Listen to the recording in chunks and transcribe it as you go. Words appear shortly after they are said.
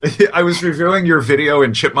I was reviewing your video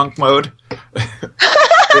in chipmunk mode.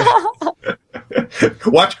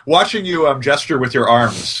 Watching you gesture with your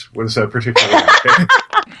arms was particularly okay.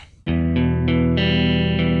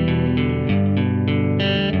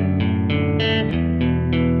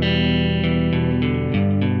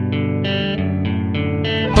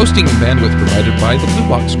 Hosting and bandwidth provided by the Blue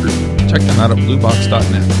Box Group. Check them out at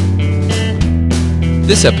bluebox.net.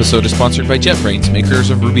 This episode is sponsored by JetBrains, makers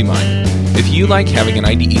of RubyMine. If you like having an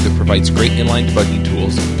IDE that provides great inline debugging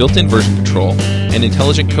tools, built-in version control, and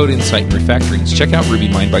intelligent code insight and refactorings, check out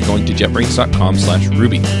RubyMine by going to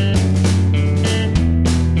jetbrains.com/ruby.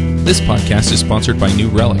 This podcast is sponsored by New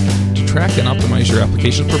Relic. To track and optimize your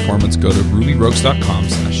application's performance, go to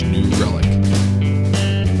rubyrogues.com/newrelic.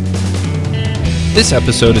 This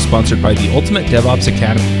episode is sponsored by the Ultimate DevOps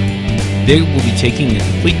Academy. They will be taking a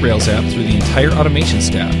complete Rails app through the entire automation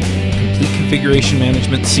stack. Complete configuration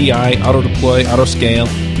management, CI, auto-deploy, auto-scale,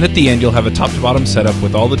 and at the end you'll have a top-to-bottom setup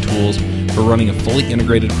with all the tools for running a fully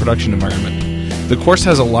integrated production environment. The course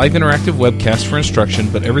has a live interactive webcast for instruction,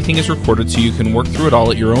 but everything is recorded so you can work through it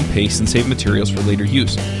all at your own pace and save materials for later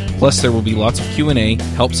use. Plus, there will be lots of Q&A,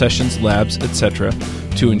 help sessions, labs, etc.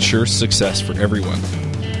 to ensure success for everyone.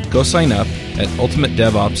 Go sign up at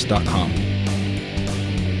ultimatedevops.com.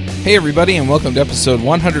 Hey everybody, and welcome to episode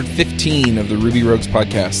 115 of the Ruby Rogues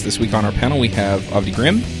podcast. This week on our panel we have Avdi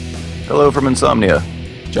Grimm. Hello from Insomnia.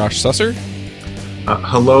 Josh Susser.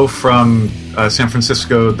 Hello from San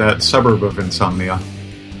Francisco, that suburb of Insomnia.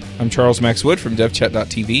 I'm Charles Max Wood from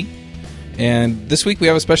devchat.tv. And this week we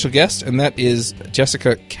have a special guest, and that is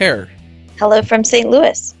Jessica Kerr. Hello from St.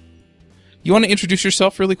 Louis. You want to introduce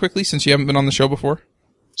yourself really quickly since you haven't been on the show before?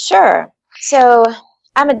 Sure. So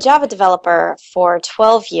I'm a Java developer for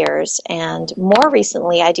 12 years, and more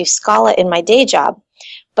recently I do Scala in my day job.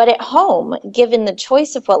 But at home, given the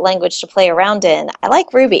choice of what language to play around in, I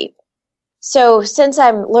like Ruby. So since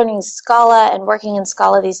I'm learning Scala and working in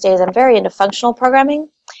Scala these days, I'm very into functional programming.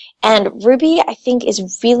 And Ruby, I think,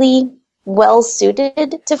 is really well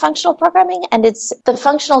suited to functional programming, and the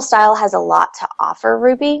functional style has a lot to offer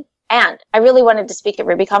Ruby. And I really wanted to speak at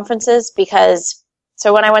Ruby conferences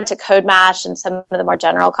so when I went to CodeMash and some of the more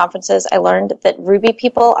general conferences, I learned that Ruby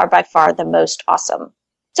people are by far the most awesome.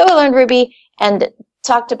 So I learned Ruby and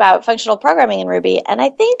talked about functional programming in Ruby, and I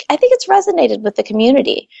think it's resonated with the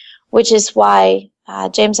community, which is why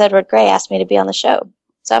James Edward Gray asked me to be on the show.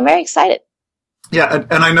 So I'm very excited. Yeah,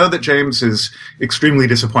 and I know that James is extremely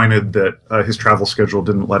disappointed that his travel schedule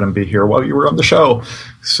didn't let him be here while you were on the show.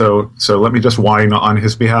 So let me just whine on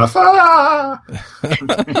his behalf. Ah!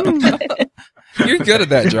 You're good at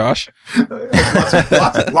that, Josh.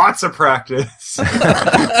 lots of practice.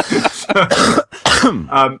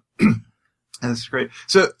 That's great.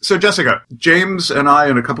 So Jessica, James and I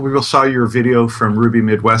and a couple people saw your video from Ruby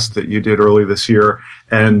Midwest that you did early this year,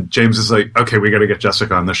 and James is like, okay, we got to get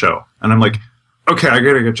Jessica on the show. And I'm like, okay, I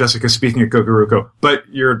got to get Jessica speaking at Gogoruko, but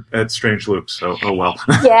you're at Strange Loop, so oh well.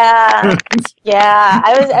 Yeah.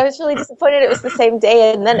 I was really disappointed. It was the same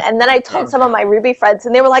day, and then I told some of my Ruby friends,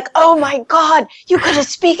 and they were like, "Oh my God, you could have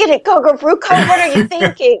spoken at Gogoruko. What are you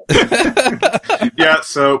thinking?" Yeah.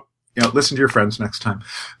 So listen to your friends next time.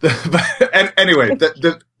 Anyway,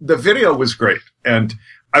 the video was great, and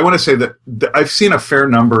I want to say that I've seen a fair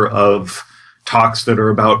number of talks that are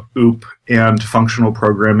about OOP and functional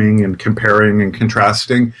programming and comparing and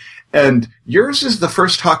contrasting. And yours is the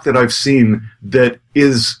first talk that I've seen that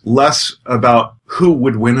is less about who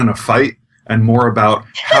would win in a fight and more about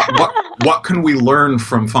what can we learn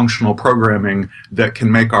from functional programming that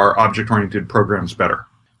can make our object-oriented programs better.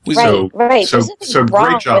 Right. So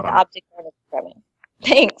great job. With object-oriented programming.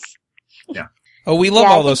 Thanks. Yeah. Oh, we love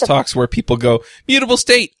all those talks where people go, mutable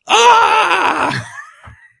state. Ah!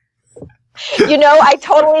 I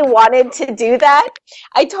totally wanted to do that.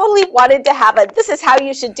 I totally wanted to have this is how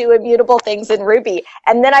you should do immutable things in Ruby.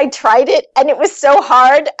 And then I tried it, and it was so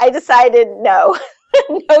hard, I decided, no.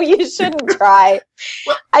 No, you shouldn't try.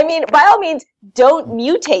 I mean, by all means, don't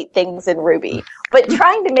mutate things in Ruby. But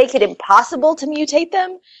trying to make it impossible to mutate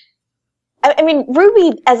them, I mean,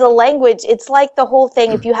 Ruby as a language, it's like the whole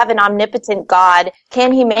thing, if you have an omnipotent God,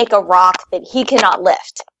 can he make a rock that he cannot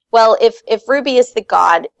lift? Well, if Ruby is the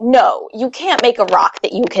god, no, you can't make a rock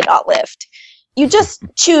that you cannot lift. You just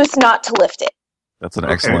choose not to lift it. That's an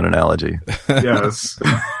excellent analogy. Yes.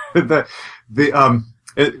 But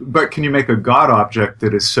can you make a God object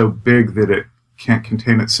that is so big that it can't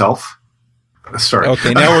contain itself? Sorry.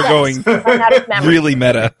 Okay, now we're going really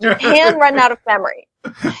meta. You can run out of memory.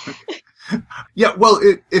 Yeah, well,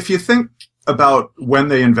 if you think about when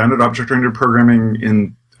they invented object-oriented programming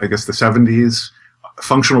in, I guess, the 70s,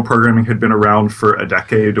 functional programming had been around for a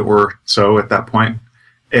decade or so at that point,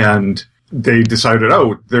 and they decided,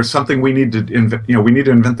 oh, there's something we need to invent. We need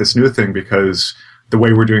to invent this new thing because the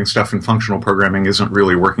way we're doing stuff in functional programming isn't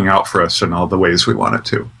really working out for us in all the ways we want it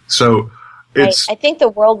to. So it's. I think the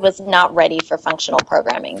world was not ready for functional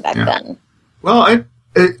programming back then. Well,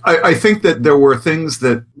 I think that there were things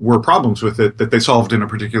that were problems with it that they solved in a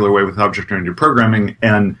particular way with object-oriented programming,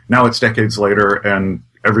 and now it's decades later and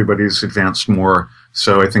everybody's advanced more.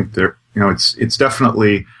 So I think there, it's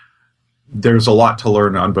definitely, there's a lot to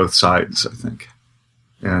learn on both sides, I think.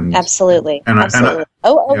 And absolutely. Absolutely.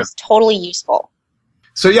 OO is totally useful.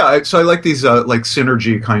 So I like these like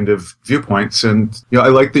synergy kind of viewpoints, and I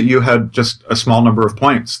like that you had just a small number of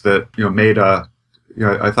points that made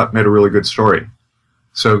I thought made a really good story.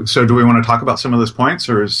 So do we want to talk about some of those points,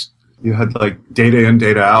 or is you had like data in,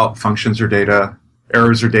 data out, functions are data,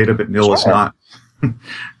 errors are data, but nil is not.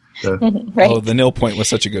 Right. Oh, the nil point was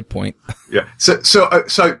such a good point. Yeah. So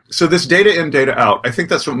this data in, data out, I think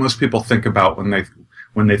that's what most people think about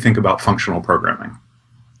when they think about functional programming.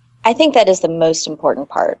 I think that is the most important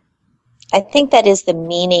part. I think that is the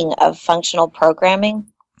meaning of functional programming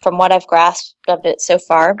from what I've grasped of it so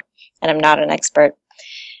far, and I'm not an expert.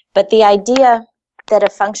 But the idea that a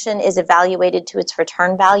function is evaluated to its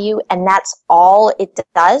return value, and that's all it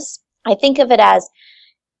does, I think of it as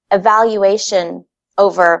evaluation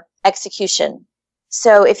over execution.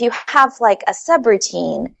 So if you have like a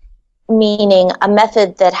subroutine, meaning a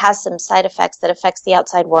method that has some side effects that affects the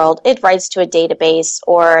outside world, it writes to a database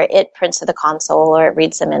or it prints to the console or it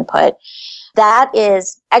reads some input, that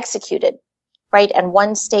is executed, right? And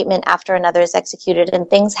one statement after another is executed and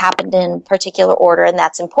things happen in particular order, and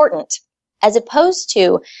that's important. As opposed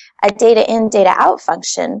to a data in, data out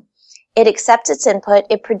function, it accepts its input,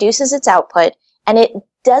 it produces its output, and it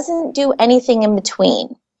doesn't do anything in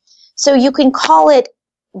between. So you can call it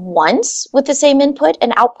once with the same input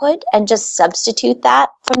and output and just substitute that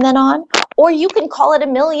from then on, or you can call it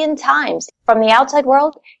 1,000,000 times. From the outside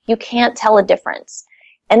world, you can't tell a difference.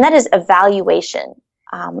 And that is evaluation.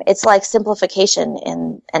 It's like simplification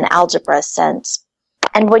in an algebra sense.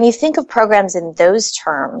 And when you think of programs in those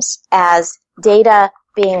terms as data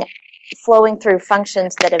being flowing through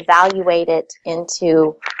functions that evaluate it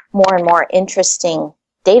into more and more interesting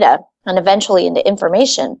data and eventually into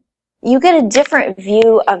information, you get a different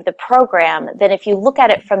view of the program than if you look at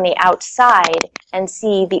it from the outside and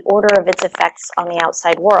see the order of its effects on the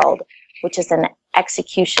outside world, which is an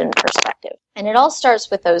execution perspective. And it all starts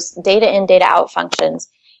with those data in, data out functions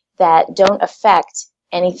that don't affect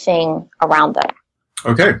anything around them.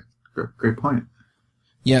 Okay, great point.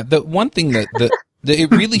 Yeah, the one thing that it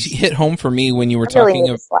really hit home for me when you were talking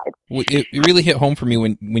of it really hit home for me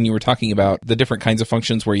when you were talking about the different kinds of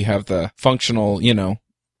functions where you have the functional,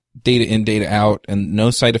 data in, data out and no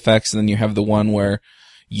side effects, and then you have the one where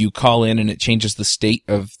you call in and it changes the state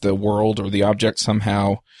of the world or the object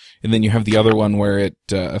somehow, and then you have the other one where it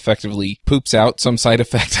effectively poops out some side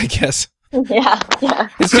effect, I guess. Yeah.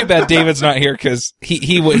 It's too bad David's not here because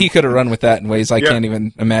he could have run with that in ways I can't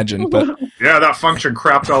even imagine. But yeah, that function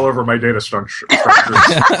crapped all over my data structures.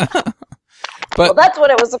 Well, that's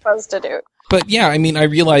what it was supposed to do. But yeah, I mean, I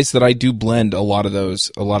realize that I do blend a lot of those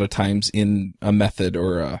a lot of times in a method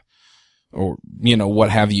or what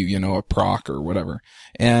have you, a proc or whatever.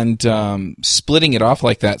 And splitting it off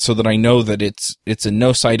like that so that I know that it's a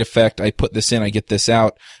no side effect. I put this in, I get this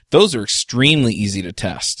out. Those are extremely easy to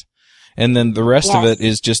test. And then the rest of it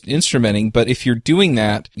is just instrumenting. But if you're doing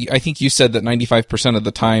that, I think you said that 95% of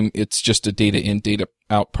the time it's just a data in, data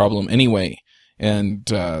out problem anyway.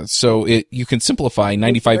 And so you can simplify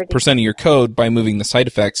 95% of your code by moving the side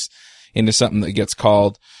effects into something that gets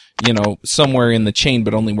called, somewhere in the chain,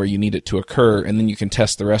 but only where you need it to occur. And then you can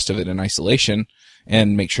test the rest of it in isolation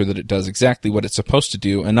and make sure that it does exactly what it's supposed to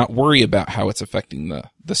do and not worry about how it's affecting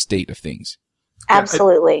the state of things.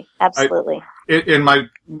 Absolutely. In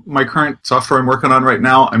my current software I'm working on right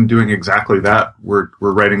now, I'm doing exactly that. We're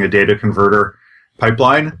writing a data converter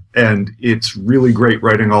pipeline, and it's really great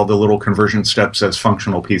writing all the little conversion steps as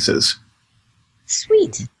functional pieces.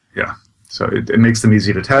 Sweet. Yeah. So it makes them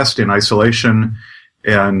easy to test in isolation,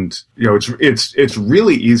 and it's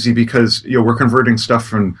really easy because we're converting stuff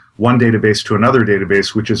from one database to another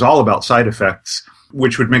database, which is all about side effects,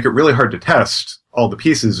 which would make it really hard to test all the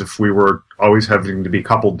pieces if we were always having to be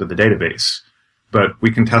coupled to the database. But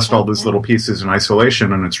we can test all those little pieces in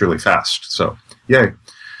isolation, and it's really fast. So, yay.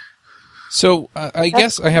 So I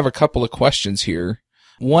guess I have a couple of questions here.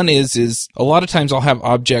 One is a lot of times I'll have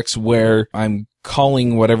objects where I'm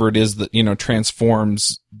calling whatever it is that,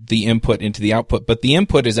 transforms the input into the output, but the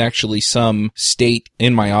input is actually some state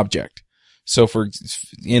in my object. So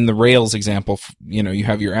in the Rails example, you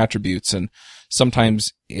have your attributes, and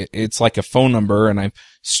sometimes it's like a phone number, and I've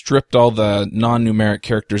stripped all the non-numeric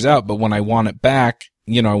characters out, but when I want it back,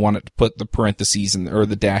 I want it to put the parentheses or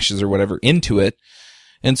the dashes or whatever into it.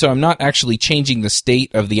 And so I'm not actually changing the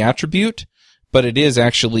state of the attribute, but it is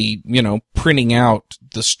actually, printing out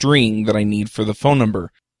the string that I need for the phone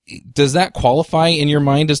number. Does that qualify in your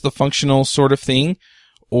mind as the functional sort of thing?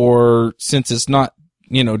 Or since it's not,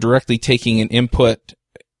 directly taking an input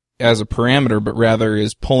as a parameter, but rather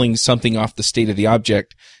is pulling something off the state of the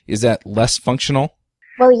object, is that less functional?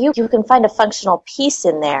 Well, you can find a functional piece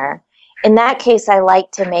in there. In that case, I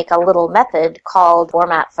like to make a little method called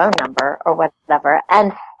format phone number or whatever,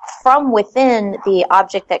 and from within the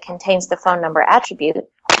object that contains the phone number attribute,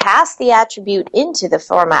 pass the attribute into the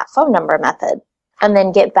format phone number method, and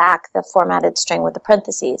then get back the formatted string with the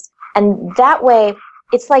parentheses. And that way,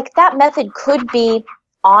 it's like that method could be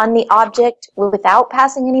on the object without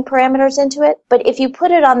passing any parameters into it, but if you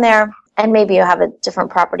put it on there, and maybe you have a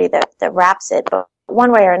different property that wraps it, but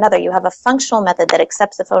one way or another, you have a functional method that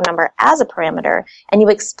accepts the phone number as a parameter, and you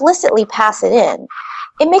explicitly pass it in.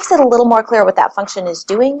 It makes it a little more clear what that function is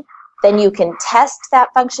doing. Then you can test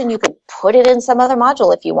that function. You could put it in some other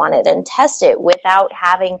module if you wanted and test it without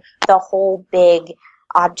having the whole big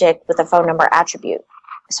object with a phone number attribute.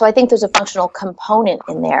 So I think there's a functional component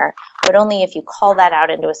in there, but only if you call that out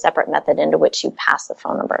into a separate method into which you pass the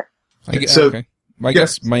phone number. Okay. I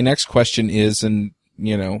guess my next question is, and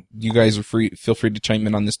you guys are feel free to chime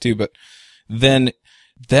in on this too, but then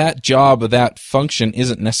that job of that function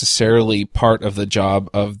isn't necessarily part of the job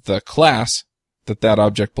of the class that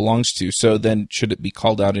object belongs to. So then should it be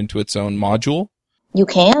called out into its own module? You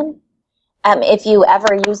can. If you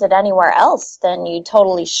ever use it anywhere else, then you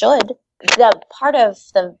totally should. The part of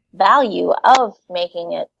the value of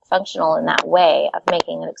making it functional in that way, of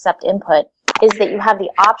making it accept input, is that you have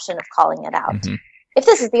the option of calling it out. Mm-hmm. If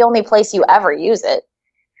this is the only place you ever use it,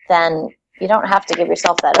 then you don't have to give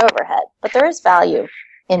yourself that overhead. But there is value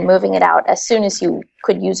in moving it out as soon as you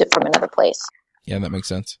could use it from another place. Yeah, that makes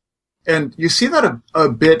sense. And you see that a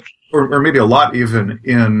bit, or maybe a lot even,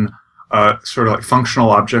 in sort of like functional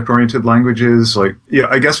object-oriented languages. Like,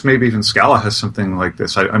 I guess maybe even Scala has something like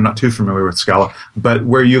this. I'm not too familiar with Scala, but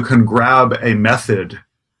where you can grab a method,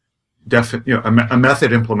 a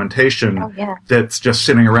method implementation that's just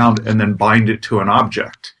sitting around and then bind it to an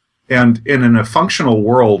object. And in a functional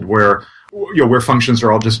world where functions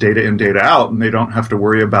are all just data in, data out, and they don't have to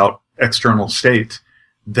worry about external state,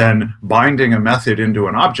 then binding a method into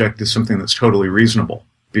an object is something that's totally reasonable,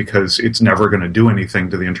 because it's never going to do anything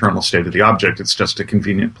to the internal state of the object. It's just a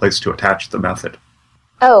convenient place to attach the method.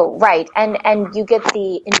 Oh, right. And you get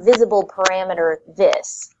the invisible parameter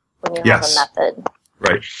this when you have a method.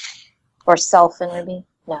 Right. Or self in Ruby?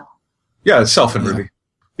 No. Yeah, it's self in Ruby.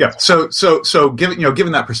 Yeah. So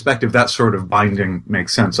given that perspective, that sort of binding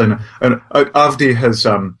makes sense. And Avdi has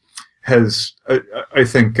I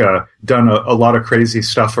think done a lot of crazy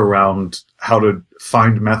stuff around how to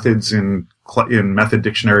find methods in method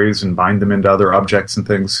dictionaries and bind them into other objects and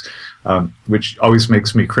things, which always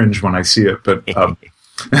makes me cringe when I see it. But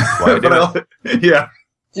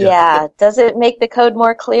yeah. Does it make the code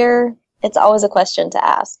more clear? It's always a question to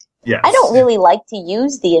ask. Yes. I don't really like to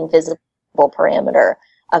use the invisible parameter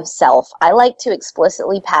of self. I like to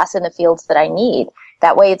explicitly pass in the fields that I need.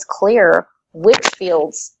 That way it's clear which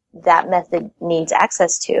fields that method needs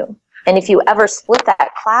access to. And if you ever split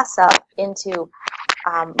that class up into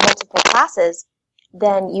multiple classes,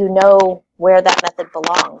 then you know where that method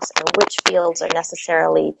belongs and which fields are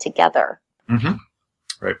necessarily together. Mm-hmm.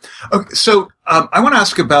 Right. Okay, so I want to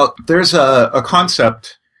ask about, there's a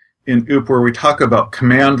concept in OOP where we talk about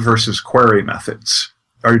command versus query methods.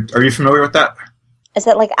 Are you familiar with that? Is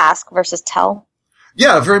that like ask versus tell?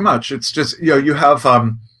 Yeah, very much. It's just, you have,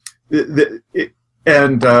 we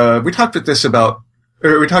talked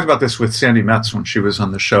about this with Sandy Metz when she was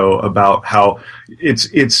on the show, about how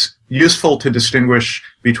it's useful to distinguish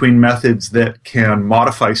between methods that can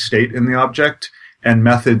modify state in the object and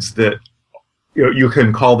methods that you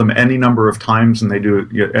can call them any number of times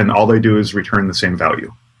and all they do is return the same value.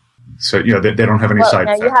 So, they don't have any side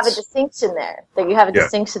effects. You have a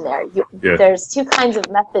distinction there. There's two kinds of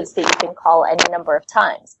methods that you can call any number of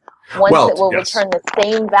times. One that will return the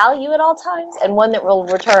same value at all times, and one that will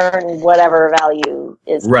return whatever value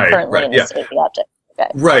is currently in the state of the object. Okay.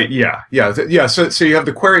 Right, yeah. So you have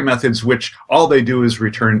the query methods, which all they do is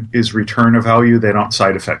return a value. They don't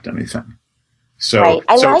side effect anything. So, right.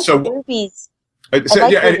 I like Ruby's.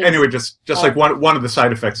 Anyway, just like one of the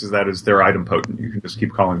side effects is they're idempotent. You can just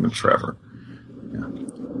keep calling them forever. Yeah.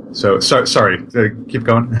 So sorry. Keep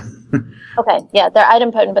going. Okay, yeah, they're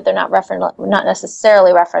idempotent, but they're not not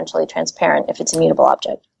necessarily referentially transparent if it's a mutable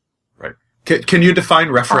object. Right. Can you define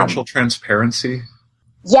referential transparency?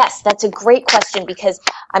 Yes, that's a great question because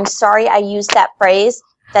I'm sorry I used that phrase,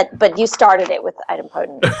 but you started it with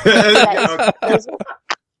idempotent.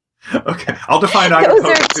 Okay, I'll define idempotent. Those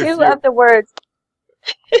are two of the words.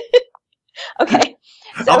 Okay.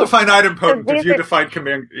 I'll define idempotent if you define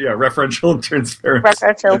referential transparency.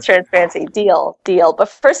 Referential transparency, deal. But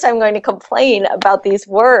first I'm going to complain about these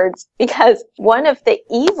words because one of the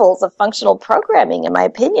evils of functional programming, in my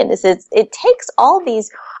opinion, is it takes all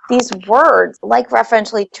these words like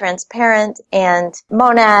referentially transparent and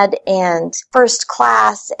monad and first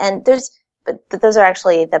class, and but those are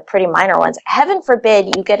actually the pretty minor ones. Heaven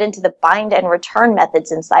forbid you get into the bind and return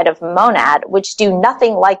methods inside of monad, which do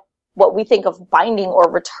nothing like what we think of binding or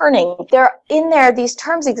returning. They're in there. These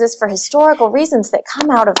terms exist for historical reasons that come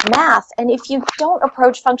out of math. And if you don't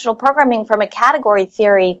approach functional programming from a category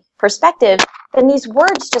theory perspective, then these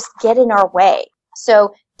words just get in our way.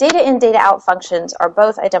 So data in, data out functions are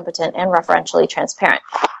both idempotent and referentially transparent.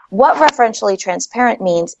 What referentially transparent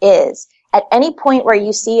means is at any point where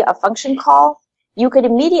you see a function call, you could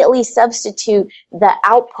immediately substitute the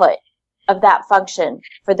output of that function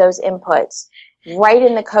for those inputs right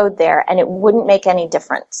in the code there, and it wouldn't make any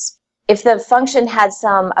difference. If the function had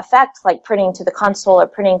some effect, like printing to the console or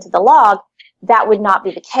printing to the log, that would not be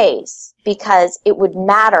the case, because it would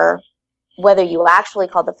matter whether you actually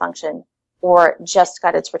called the function or just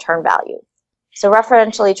got its return value. So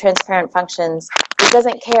referentially transparent functions, it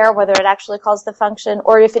doesn't care whether it actually calls the function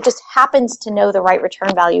or if it just happens to know the right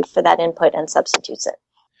return value for that input and substitutes it.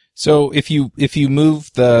 So if you move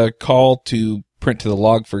the call to print to the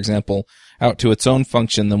log, for example, out to its own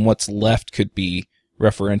function, then what's left could be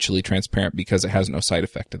referentially transparent because it has no side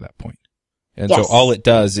effect at that point. And yes. So all it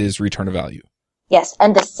does is return a value. Yes,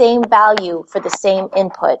 and the same value for the same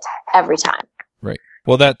input every time. Right.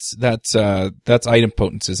 Well, that's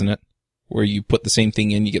idempotence, isn't it? Where you put the same thing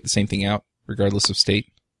in, you get the same thing out, regardless of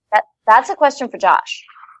state. That's a question for Josh.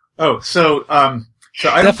 Oh, so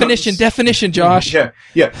definition, Josh.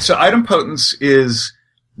 Yeah. So idempotence is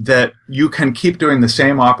that you can keep doing the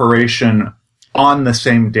same operation on the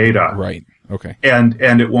same data. Right. Okay. And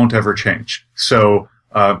it won't ever change. So,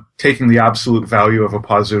 taking the absolute value of a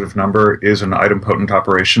positive number is an idempotent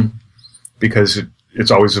operation because it's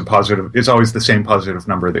always the same positive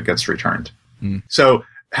number that gets returned. Mm. So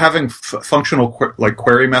having functional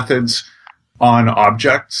query methods on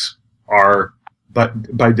objects are,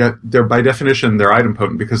 but by definition, they're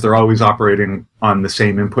idempotent because they're always operating on the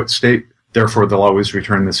same input state. Therefore, they'll always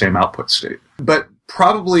return the same output state. But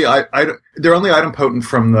probably they're only idempotent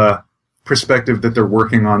from the perspective that they're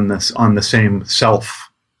working on the same self,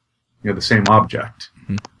 the same object.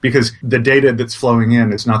 Mm-hmm. Because the data that's flowing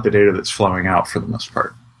in is not the data that's flowing out for the most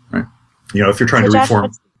part, right? If you're trying to reform.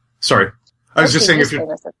 Sorry, I was just saying if you.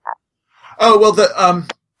 Oh well,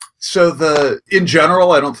 in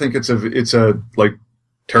general, I don't think it's a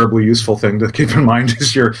terribly useful thing to keep in mind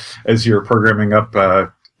as you're programming up.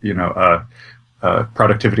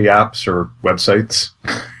 Productivity apps or websites.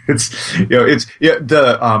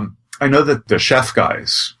 I know that the chef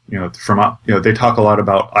guys, they talk a lot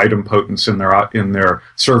about idempotence in their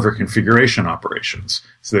server configuration operations.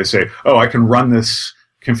 So they say, oh, I can run this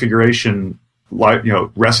configuration,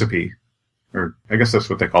 recipe, or I guess that's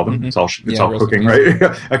what they call them. Mm-hmm. It's all cooking, right?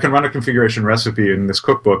 I can run a configuration recipe in this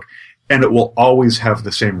cookbook, and it will always have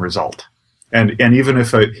the same result. And even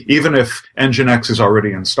if Nginx is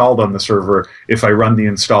already installed on the server, if I run the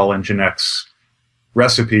install Nginx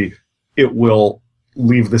recipe, it will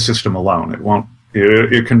leave the system alone. It won't.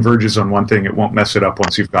 It converges on one thing. It won't mess it up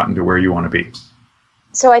once you've gotten to where you want to be.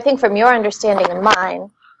 So I think from your understanding and mine,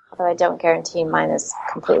 although I don't guarantee mine is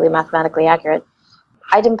completely mathematically accurate,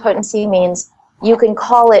 idempotency means you can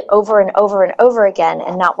call it over and over and over again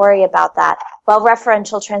and not worry about that. While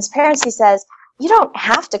referential transparency says, you don't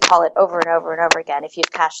have to call it over and over and over again if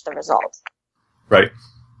you've cached the result. Right.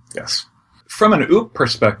 Yes. From an OOP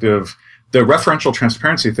perspective, the referential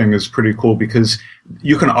transparency thing is pretty cool because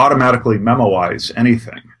you can automatically memoize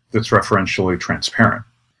anything that's referentially transparent.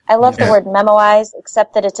 I love the word memoize,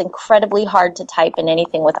 except that it's incredibly hard to type in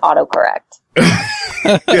anything with autocorrect.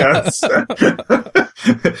 Yes.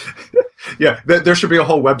 Yeah, there should be a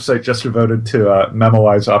whole website just devoted to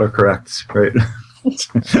memoize autocorrects, right?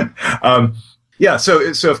 Yeah, so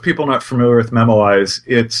if people are not familiar with memoize,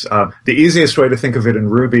 it's the easiest way to think of it in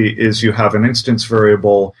Ruby is you have an instance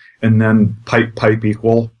variable and then pipe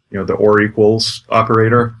equal, the or equals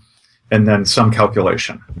operator, and then some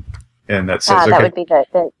calculation, and that says that would be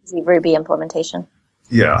the Ruby implementation.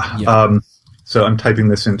 Yeah. So I'm typing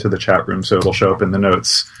this into the chat room so it'll show up in the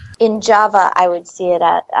notes. In Java, I would see it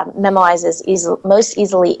at Memoize is most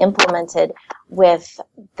easily implemented with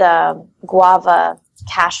the Guava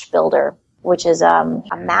cache builder, which is a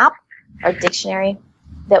map or dictionary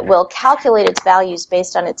that will calculate its values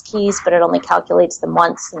based on its keys, but it only calculates them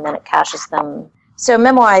once and then it caches them. So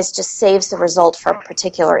Memoize just saves the result for a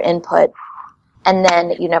particular input, and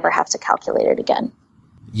then you never have to calculate it again.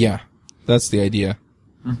 Yeah, that's the idea.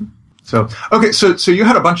 Mm-hmm. So you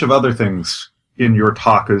had a bunch of other things in your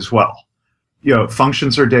talk as well.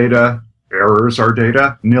 Functions are data, errors are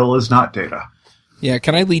data, nil is not data. Yeah,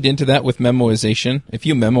 can I lead into that with memoization? If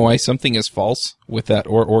you memoize something as false with that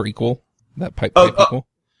or equal, that pipe equal.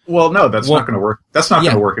 Well, no, that's not going to work. That's not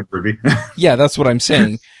going to work in Ruby. Yeah, that's what I'm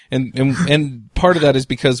saying. And part of that is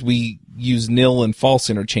because we use nil and false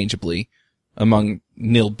interchangeably, among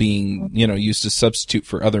nil being, used to substitute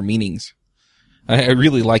for other meanings. I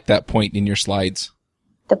really like that point in your slides.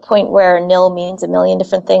 The point where nil means a million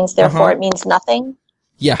different things, therefore it means nothing?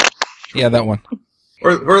 Yeah, that one.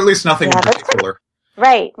 or at least nothing in particular.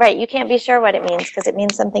 Right. You can't be sure what it means because it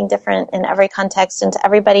means something different in every context and to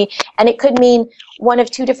everybody. And it could mean one of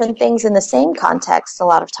two different things in the same context a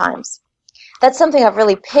lot of times. That's something I've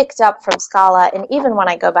really picked up from Scala. And even when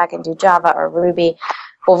I go back and do Java or Ruby,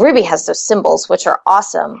 well, Ruby has those symbols, which are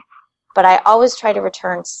awesome. But I always try to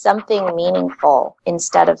return something meaningful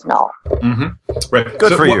instead of null. Mm-hmm. Right.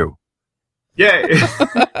 Good for you. Yeah.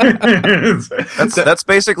 That's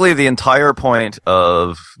basically the entire point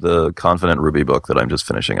of the Confident Ruby book that I'm just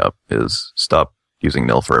finishing up, is stop using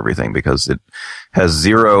nil for everything, because it has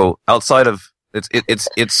zero outside of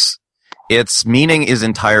its meaning is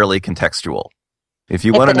entirely contextual. If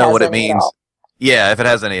you want to know what it means, if it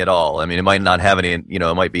has any at all. I mean, it might not have any,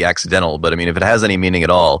 it might be accidental, but I mean, if it has any meaning at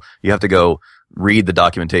all, you have to go read the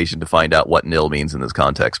documentation to find out what nil means in this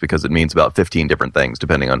context, because it means about 15 different things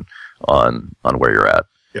depending on where you're at.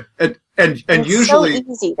 Yeah. And it's usually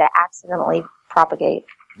so easy to accidentally propagate.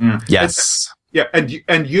 Yes.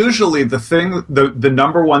 And usually the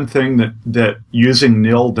number one thing that using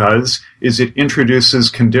nil does is it introduces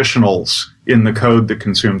conditionals in the code that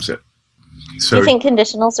consumes it. So you think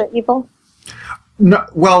conditionals are evil? No,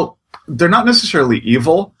 well, they're not necessarily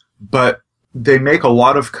evil, but they make a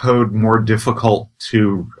lot of code more difficult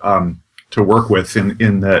to work with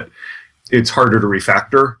in that it's harder to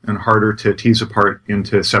refactor and harder to tease apart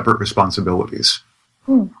into separate responsibilities.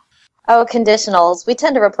 Oh, conditionals. We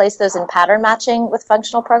tend to replace those in pattern matching with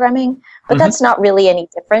functional programming, but that's not really any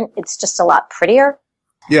different. It's just a lot prettier.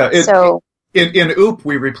 Yeah. In OOP,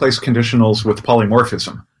 we replace conditionals with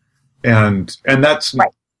polymorphism. And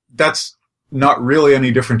that's not really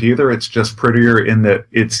any different either. It's just prettier in that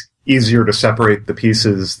it's easier to separate the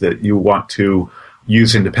pieces that you want to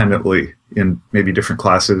use independently in maybe different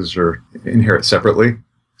classes or inherit separately.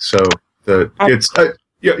 So I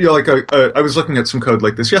was looking at some code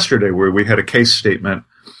like this yesterday where we had a case statement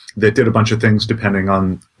that did a bunch of things depending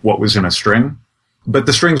on what was in a string. But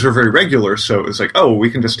the strings were very regular, so it was like,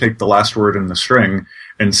 we can just take the last word in the string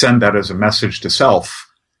and send that as a message to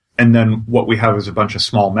self. And then what we have is a bunch of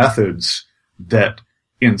small methods that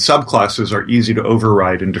in subclasses are easy to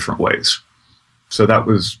override in different ways. So that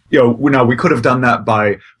was, now we could have done that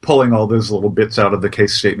by pulling all those little bits out of the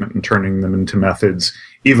case statement and turning them into methods,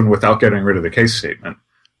 even without getting rid of the case statement.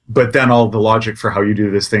 But then all the logic for how you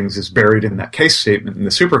do these things is buried in that case statement in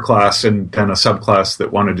the superclass, and then a subclass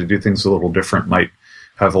that wanted to do things a little different might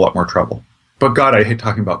have a lot more trouble. But God, I hate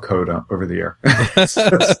talking about code over the air.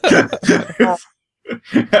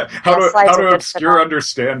 how to obscure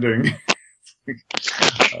understanding.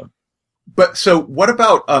 But so what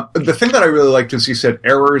about the thing that I really liked is he said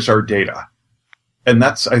errors are data. And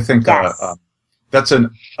that's, I think, that's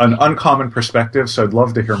an uncommon perspective. So I'd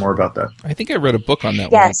love to hear more about that. I think I read a book on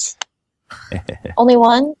that once. Only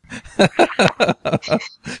one?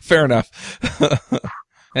 Fair enough.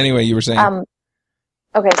 Anyway, you were saying.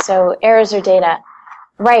 Okay, so errors are data.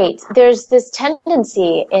 Right. There's this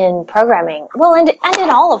tendency in programming, well, and in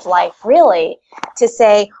all of life, really, to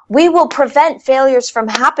say, we will prevent failures from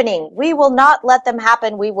happening. We will not let them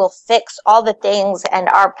happen. We will fix all the things, and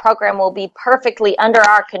our program will be perfectly under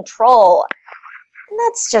our control. And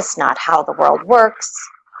that's just not how the world works.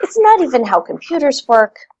 It's not even how computers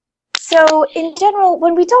work. So, in general,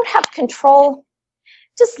 when we don't have control,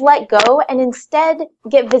 just let go and instead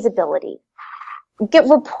get visibility. Get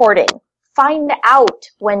reporting. Find out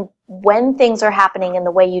when things are happening in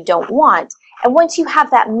the way you don't want. And once you have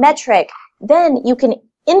that metric, then you can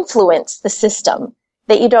influence the system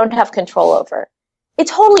that you don't have control over. It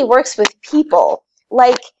totally works with people,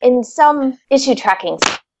 like in some issue tracking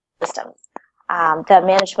systems. the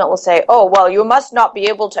management will say, oh, well, you must not be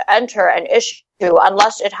able to enter an issue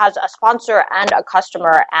unless it has a sponsor and a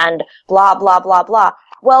customer and blah, blah, blah, blah.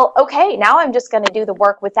 Well, okay, now I'm just going to do the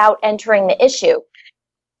work without entering the issue.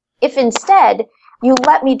 If instead you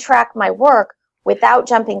let me track my work without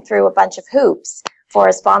jumping through a bunch of hoops for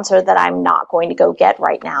a sponsor that I'm not going to go get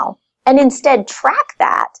right now, and instead track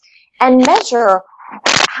that and measure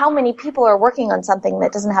how many people are working on something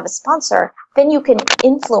that doesn't have a sponsor, then you can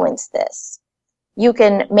influence this. You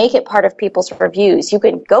can make it part of people's reviews. You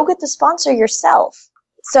can go get the sponsor yourself.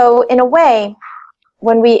 So in a way,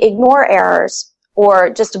 when we ignore errors or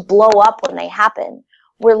just blow up when they happen,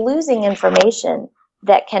 we're losing information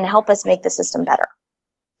that can help us make the system better.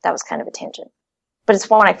 That was kind of a tangent, but it's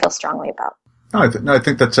one I feel strongly about. No, I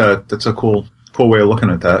think that's a cool way of looking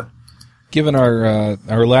at that. Given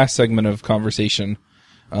our last segment of conversation,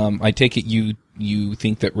 I take it you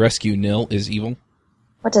think that rescue nil is evil?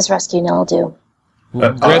 What does rescue nil do?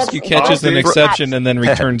 Rescue catches an exception and then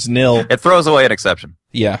returns nil. It throws away an exception.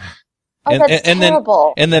 Yeah. Oh, that's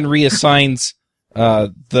terrible. And then reassigns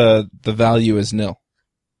the value as nil.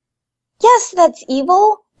 Yes, that's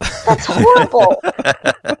evil. That's horrible.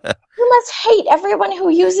 You must hate everyone who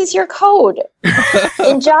uses your code.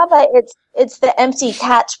 In Java, it's the empty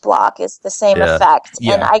catch block is the same effect,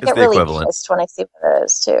 and I get really pissed when I see one of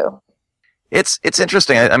those too. It's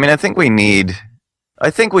interesting. I think we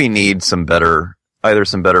need some better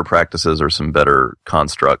practices or some better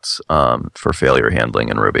constructs for failure handling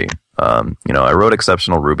in Ruby. I wrote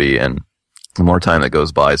exceptional Ruby, and the more time that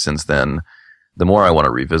goes by since then, the more I want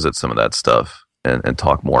to revisit some of that stuff and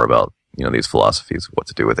talk more about these philosophies of what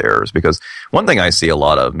to do with errors. Because one thing I see a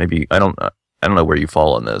lot of, maybe I don't know where you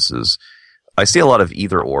fall on this, is I see a lot of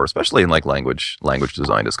either or, especially in like language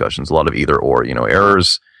design discussions. A lot of either or.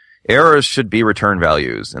 Errors should be return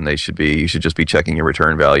values, and you should just be checking your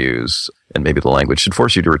return values, and maybe the language should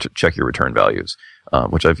force you to check your return values,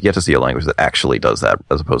 which I've yet to see a language that actually does that,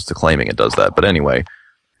 as opposed to claiming it does that. But anyway,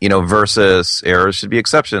 versus errors should be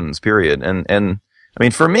exceptions, period. And I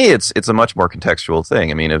mean, for me, it's a much more contextual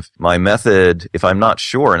thing. I mean, if I'm not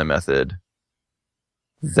sure in a method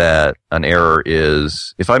that an error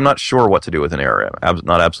is, if I'm not sure what to do with an error, I'm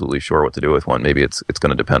not absolutely sure what to do with one, maybe it's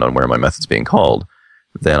going to depend on where my method's being called,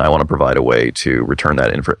 then I want to provide a way to return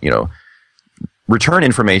that return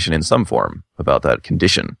information in some form about that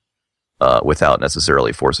condition, without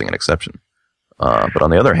necessarily forcing an exception. But on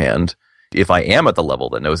the other hand, if I am at the level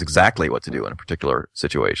that knows exactly what to do in a particular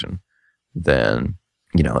situation, then,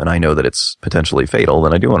 and I know that it's potentially fatal,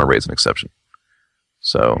 then I do want to raise an exception.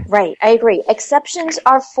 So. Right, I agree. Exceptions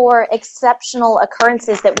are for exceptional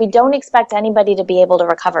occurrences that we don't expect anybody to be able to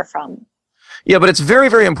recover from. Yeah, but it's very,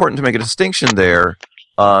 very important to make a distinction there.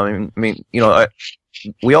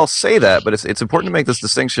 We all say that, but it's important to make this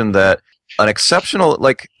distinction that an exceptional,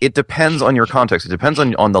 it depends on your context. It depends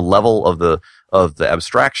on the level of the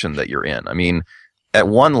abstraction that you're in. I mean, at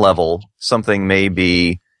one level, something may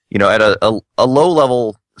be, at a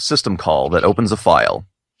low-level system call that opens a file,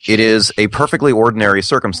 it is a perfectly ordinary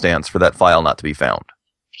circumstance for that file not to be found.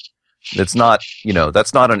 It's not,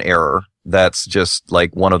 that's not an error. That's just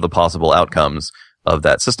like one of the possible outcomes of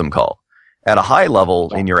that system call. At a high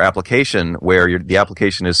level in your application, where the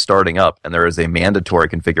application is starting up and there is a mandatory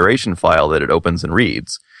configuration file that it opens and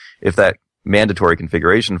reads, if that mandatory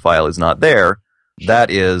configuration file is not there, that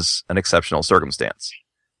is an exceptional circumstance.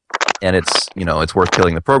 And it's worth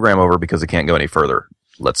killing the program over because it can't go any further.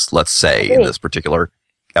 Let's say in this particular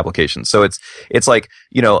application. So it's like,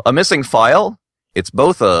 a missing file, it's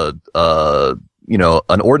both an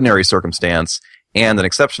ordinary circumstance and an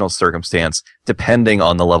exceptional circumstance, depending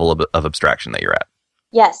on the level of abstraction that you're at.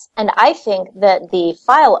 Yes, and I think that the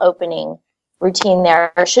file opening routine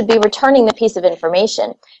there should be returning the piece of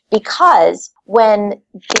information, because when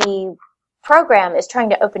the program is trying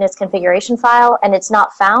to open its configuration file and it's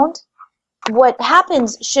not found, what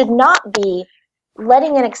happens should not be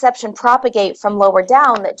letting an exception propagate from lower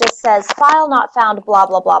down that just says, file not found, blah,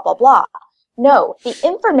 blah, blah, blah, blah. No, the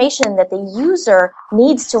information that the user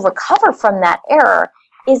needs to recover from that error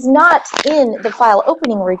is not in the file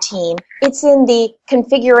opening routine. It's in the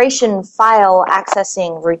configuration file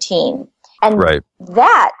accessing routine. And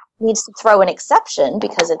that needs to throw an exception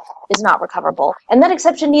because it is not recoverable. And that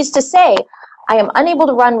exception needs to say, I am unable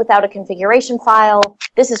to run without a configuration file.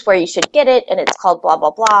 This is where you should get it, and it's called blah,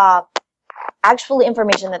 blah, blah. Actual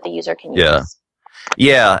information that the user can use.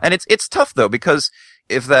 Yeah, and it's tough, though, because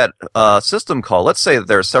if that system call, let's say that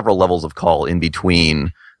there are several levels of call in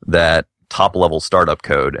between that top-level startup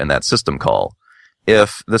code and that system call.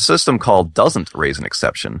 If the system call doesn't raise an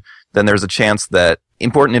exception, then there's a chance that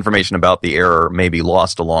important information about the error may be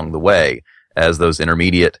lost along the way. as those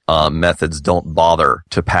intermediate methods don't bother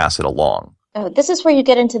to pass it along. Oh, this is where you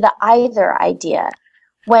get into the either idea.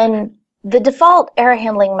 When the default error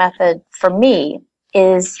handling method for me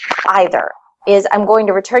is either, is I'm going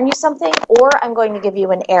to return you something or I'm going to give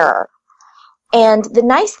you an error. And the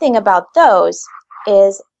nice thing about those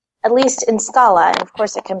is, at least in Scala, and of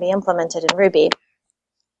course it can be implemented in Ruby,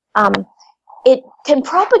 it can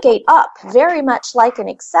propagate up very much like an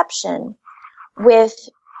exception with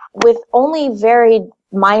only very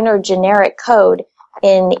minor generic code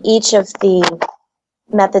in each of the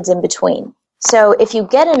methods in between. So if you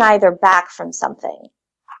get an either back from something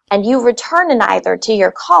and you return an either to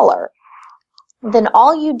your caller, then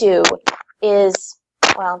all you do is,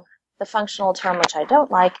 well, the functional term, which I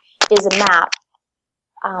don't like, is a map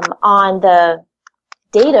on the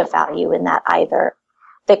data value in that either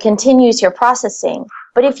that continues your processing.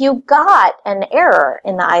 But if you got an error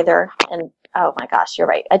in the either, and oh my gosh, you're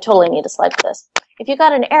right, I totally need a slide for this. If you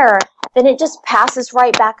got an error, then it just passes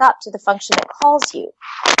right back up to the function that calls you.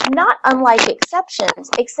 Not unlike exceptions,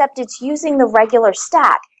 except it's using the regular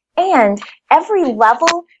stack. And every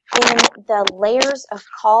level in the layers of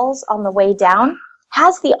calls on the way down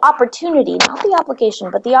has the opportunity, not the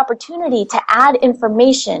obligation, but the opportunity to add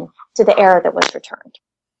information to the error that was returned.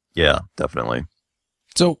 Yeah, definitely.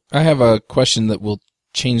 So I have a question that will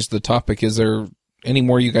change the topic. Is there any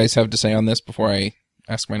more you guys have to say on this before I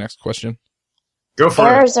ask my next question? Go for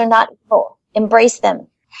Errors are not evil. Embrace them.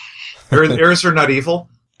 Errors are not evil?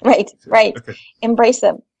 Right. Okay. Embrace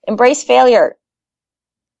them. Embrace failure.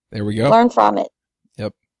 There we go. Learn from it.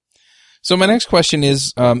 Yep. So my next question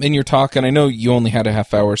is, in your talk, and I know you only had a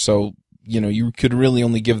half hour, so you could really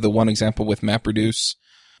only give the one example with MapReduce.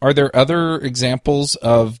 Are there other examples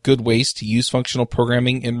of good ways to use functional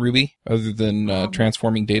programming in Ruby other than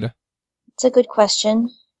transforming data? It's a good question.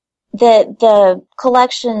 The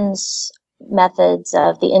collections methods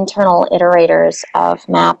of the internal iterators of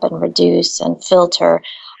map and reduce and filter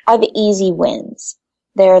are the easy wins.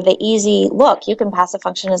 They're the easy, look, you can pass a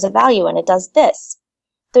function as a value and it does this.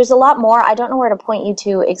 There's a lot more. I don't know where to point you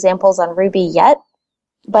to examples on Ruby yet,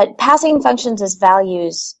 but passing functions as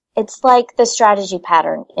values, it's like the strategy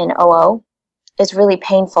pattern in OO is really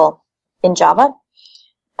painful in Java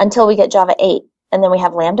until we get Java 8, and then we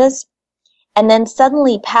have lambdas. And then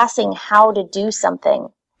suddenly passing how to do something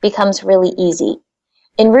becomes really easy.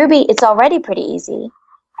 In Ruby, it's already pretty easy,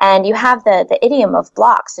 and you have the idiom of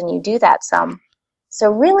blocks, and you do that some. So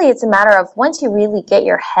really, it's a matter of once you really get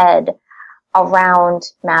your head around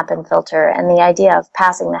map and filter and the idea of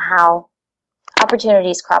passing the how,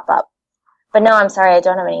 opportunities crop up. But no, I'm sorry, I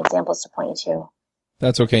don't have any examples to point you to.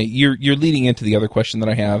 That's okay. You're leading into the other question that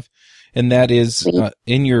I have, and that is,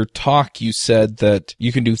 in your talk, you said that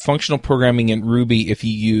you can do functional programming in Ruby if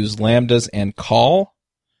you use lambdas and call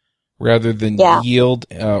rather than yield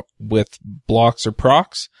with blocks or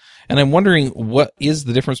procs. And I'm wondering, what is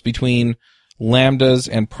the difference between lambdas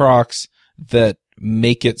and procs that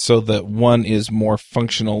make it so that one is more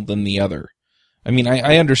functional than the other? I mean,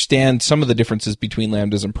 I understand some of the differences between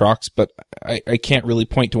lambdas and procs, but I can't really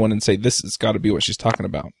point to one and say this has got to be what she's talking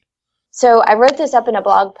about. So I wrote this up in a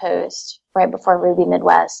blog post right before Ruby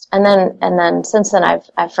Midwest, and then since then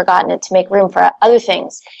I've forgotten it to make room for other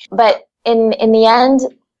things. But in the end,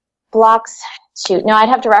 blocks. Shoot, no, I'd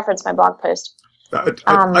have to reference my blog post. I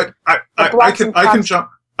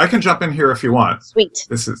can jump in here if you want. Sweet.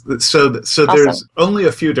 This is so awesome. There's only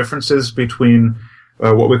a few differences between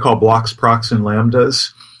what we call blocks, procs, and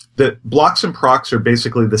lambdas. That blocks and procs are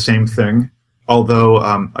basically the same thing, although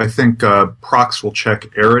I think procs will check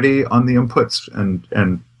arity on the inputs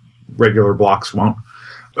and regular blocks won't.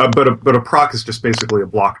 But a proc is just basically a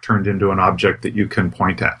block turned into an object that you can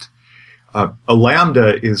point at. A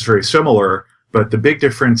lambda is very similar, but the big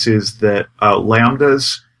difference is that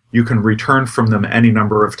lambdas, you can return from them any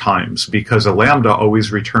number of times because a lambda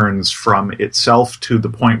always returns from itself to the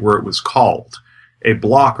point where it was called. A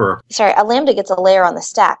block a lambda gets a layer on the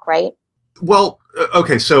stack, right? Well,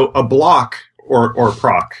 okay, so a block or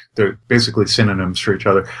proc, they're basically synonyms for each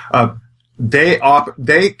other. They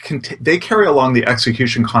carry along the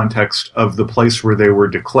execution context of the place where they were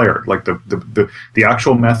declared, like the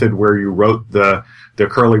actual method where you wrote the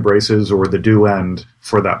curly braces or the do end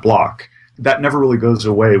for that block. That never really goes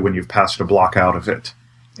away when you've passed a block out of it.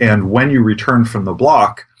 And when you return from the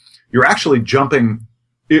block, you're actually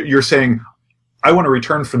you're saying, I want to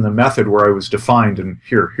return from the method where I was defined, and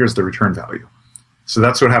here's the return value. So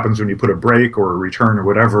that's what happens when you put a break or a return or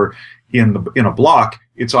whatever in a block.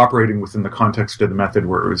 It's operating within the context of the method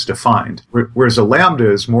where it was defined. Whereas a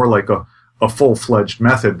lambda is more like a a full-fledged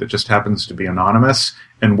method that just happens to be anonymous.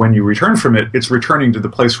 And when you return from it, it's returning to the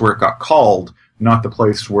place where it got called, not the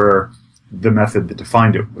place where the method that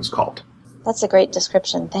defined it was called. That's a great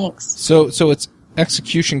description. Thanks. So it's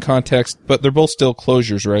execution context, but they're both still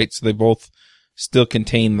closures, right? So they both still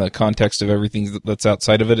contain the context of everything that's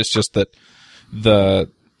outside of it. It's just that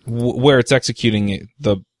where it's executing it,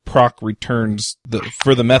 the proc returns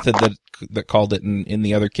for the method that called it, and in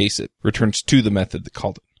the other case, it returns to the method that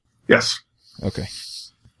called it. Yes. Okay.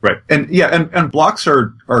 Right. And blocks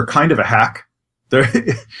are kind of a hack.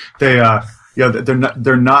 They're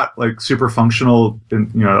not like super functional.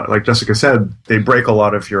 And, like Jessica said, they break a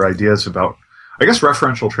lot of your ideas about, I guess,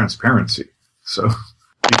 referential transparency. So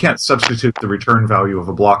you can't substitute the return value of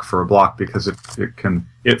a block for a block because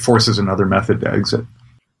it forces another method to exit.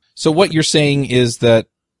 So what you're saying is that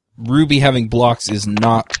Ruby having blocks is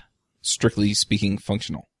not, strictly speaking,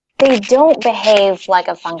 functional. They don't behave like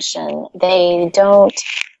a function. They don't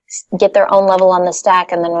get their own level on the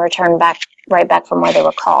stack and then return right back from where they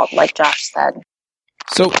were called, like Josh said.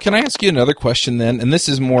 So can I ask you another question then? And this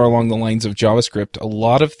is more along the lines of JavaScript. A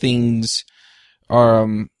lot of things are...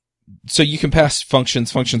 so you can pass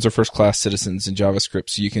functions. Functions are first-class citizens in JavaScript,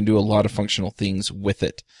 so you can do a lot of functional things with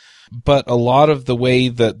it. But a lot of the way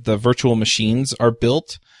that the virtual machines are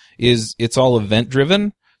built is it's all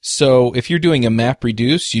event-driven. So if you're doing a map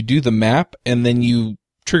reduce, you do the map, and then you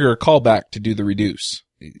trigger a callback to do the reduce.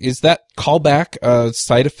 Is that callback a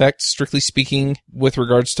side effect, strictly speaking, with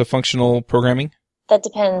regards to functional programming? That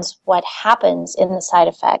depends what happens in the side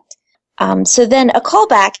effect. So then a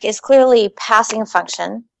callback is clearly passing a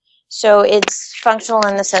function. So it's functional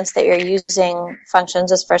in the sense that you're using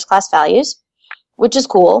functions as first-class values, which is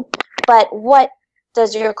cool. But what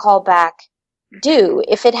does your callback do?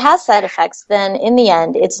 If it has side effects, then in the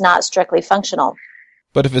end, it's not strictly functional.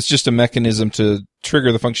 But if it's just a mechanism to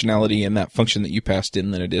trigger the functionality in that function that you passed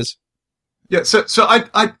in, then it is? Yeah, so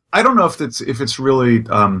I don't know if it's really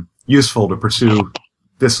useful to pursue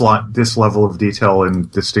this level of detail and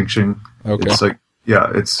distinction. Okay. It's like,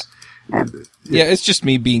 it's just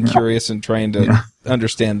me being curious and trying to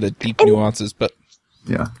understand the deep nuances, but...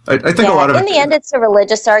 Yeah, I think a lot of in the end, it's a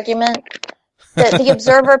religious argument. The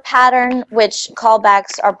observer pattern, which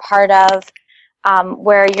callbacks are part of,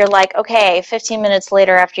 where you're like, okay, 15 minutes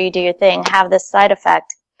later after you do your thing, have this side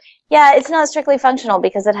effect. Yeah, it's not strictly functional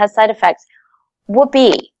because it has side effects.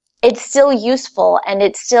 Whoopee. It's still useful, and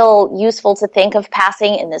it's still useful to think of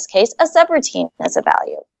passing, in this case, a subroutine as a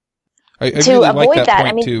value. I really like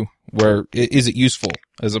that point, too, where is it useful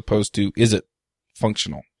as opposed to is it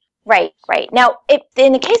functional? Right. Now,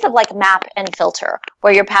 in the case of like map and filter,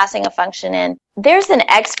 where you're passing a function in, there's an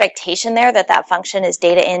expectation there that function is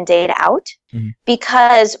data in, data out,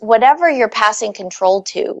 because whatever you're passing control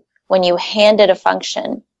to when you hand it a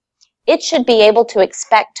function, it should be able to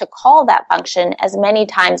expect to call that function as many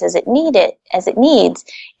times as it needs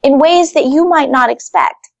in ways that you might not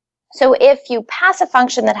expect. So if you pass a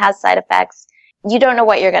function that has side effects, you don't know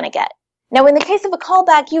what you're going to get. Now, in the case of a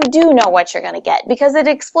callback, you do know what you're going to get because it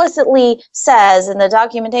explicitly says in the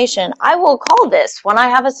documentation, I will call this when I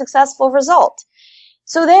have a successful result.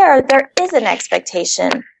 So there is an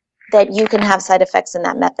expectation that you can have side effects in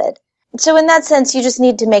that method. So in that sense, you just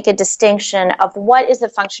need to make a distinction of what is the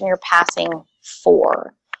function you're passing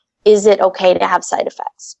for. Is it okay to have side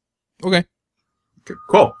effects? Okay,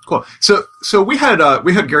 cool. So we had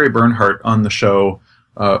Gary Bernhardt on the show.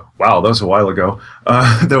 Wow, that was a while ago.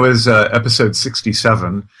 That was episode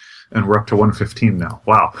 67, and we're up to 115 now.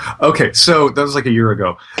 Wow. Okay, so that was like a year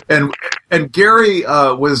ago, and Gary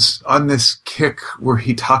was on this kick where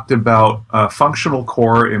he talked about functional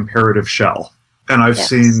core imperative shell, and I've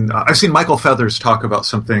seen Michael Feathers talk about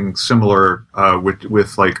something similar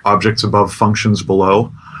with like objects above, functions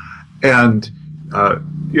below, and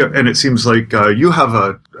it seems like you have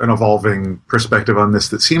an evolving perspective on this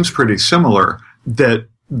that seems pretty similar. That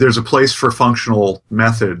there's a place for functional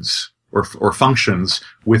methods or functions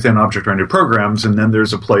within object-oriented programs, and then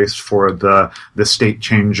there's a place for the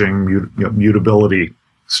state-changing mutability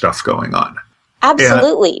stuff going on.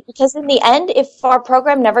 Absolutely, because in the end, if our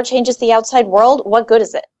program never changes the outside world, what good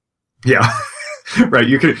is it? Yeah, right.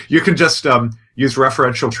 You can just use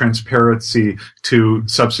referential transparency to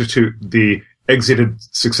substitute the exited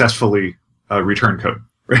successfully return code,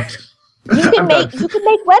 right? You can make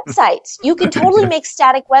websites. You can totally make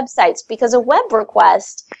static websites because a web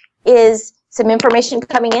request is some information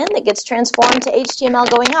coming in that gets transformed to HTML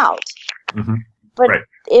going out. Mm-hmm. But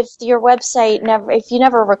if your website if you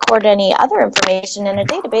never record any other information in a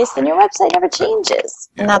database, then your website never changes,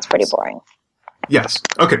 and that's pretty boring. Yes.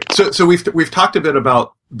 Okay. So we've talked a bit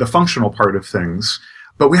about the functional part of things,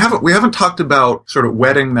 But we haven't talked about sort of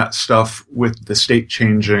wedding that stuff with the state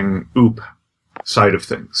changing OOP side of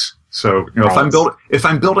things. So, if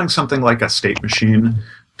I'm building something like a state machine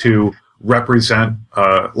to represent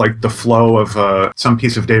like the flow of some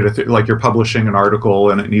piece of data, like you're publishing an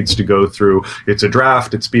article and it needs to go through, it's a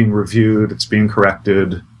draft, it's being reviewed, it's being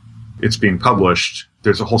corrected, it's being published.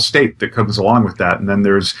 There's a whole state that comes along with that, and then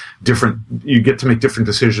there's you get to make different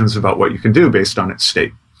decisions about what you can do based on its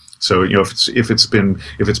state. So, if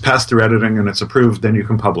it's passed through editing and it's approved, then you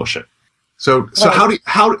can publish it. So right.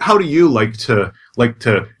 How do you like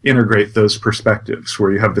to integrate those perspectives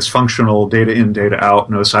where you have this functional data in, data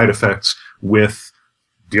out, no side effects, with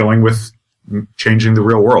dealing with changing the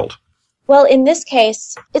real world? Well, in this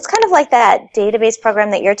case, it's kind of like that database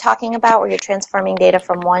program that you're talking about where you're transforming data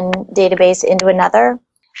from one database into another.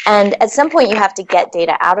 And at some point, you have to get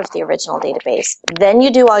data out of the original database. Then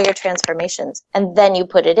you do all your transformations, and then you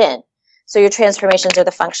put it in. So your transformations are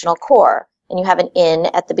the functional core. And you have an in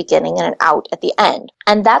at the beginning and an out at the end.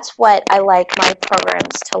 And that's what I like my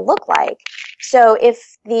programs to look like. So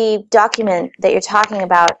if the document that you're talking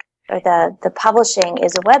about, or the publishing,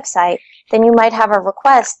 is a website, then you might have a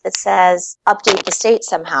request that says, update the state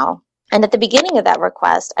somehow. And at the beginning of that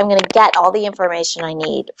request, I'm going to get all the information I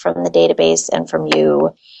need from the database and from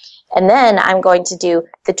you. And then I'm going to do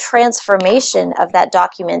the transformation of that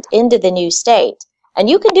document into the new state. And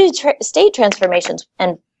you can do state transformations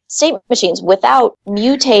and state machines without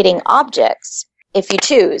mutating objects if you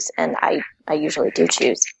choose, and I usually do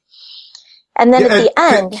choose. And then at the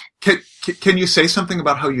end... Can you say something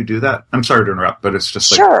about how you do that? I'm sorry to interrupt, but it's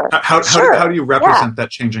just like... Sure. How do you represent that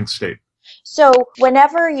changing state? So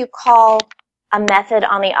whenever you call a method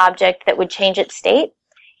on the object that would change its state,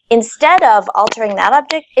 instead of altering that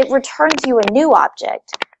object, it returns you a new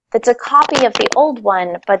object that's a copy of the old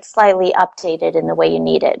one, but slightly updated in the way you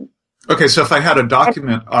need it. Okay, so if I had a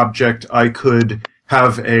document object, I could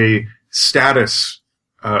have a status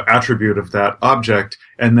attribute of that object,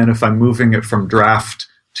 and then if I'm moving it from draft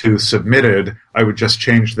to submitted, I would just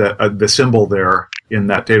change the symbol there in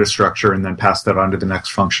that data structure and then pass that on to the next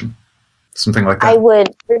function. Something like that. I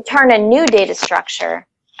would return a new data structure,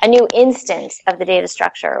 a new instance of the data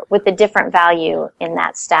structure with a different value in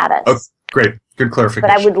that status. Oh, great. Good clarification.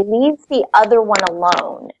 But I would leave the other one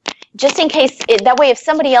alone. Just in case, that way if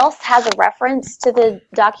somebody else has a reference to the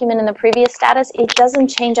document in the previous status, it doesn't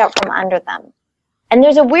change out from under them. And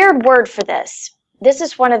there's a weird word for this. This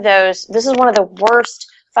is one of the worst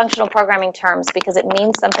functional programming terms because it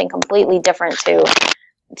means something completely different to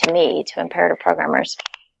imperative programmers.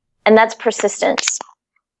 And that's persistence.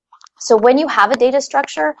 So when you have a data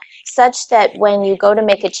structure such that when you go to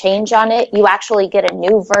make a change on it, you actually get a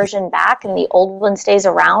new version back and the old one stays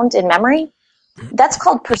around in memory, that's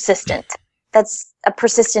called persistent. That's a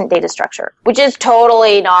persistent data structure, which is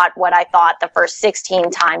totally not what I thought the first 16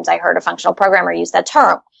 times I heard a functional programmer use that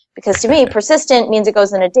term. Because to me, persistent means it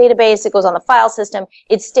goes in a database, it goes on the file system,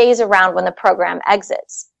 it stays around when the program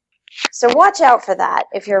exits. So watch out for that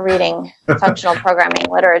if you're reading functional programming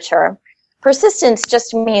literature. Persistence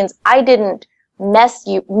just means I didn't mess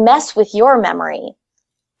with your memory.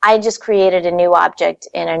 I just created a new object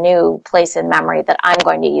in a new place in memory that I'm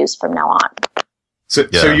going to use from now on. So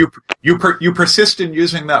you persist in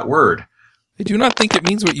using that word. I do not think it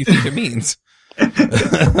means what you think it means.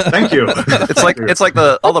 Thank you. It's like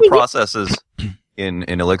all the processes in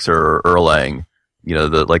Elixir or Erlang. You know,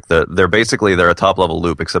 they're a top level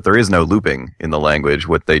loop, except there is no looping in the language.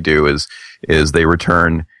 What they do is they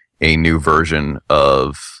return a new version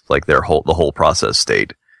of like the whole process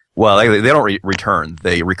state. Well, they don't return;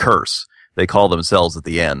 they recurse. They call themselves at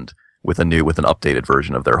the end with an updated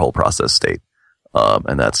version of their whole process state,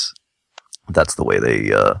 and that's the way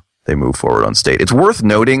they move forward on state. It's worth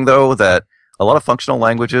noting though that a lot of functional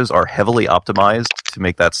languages are heavily optimized to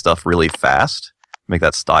make that stuff really fast, make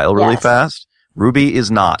that style really fast. Ruby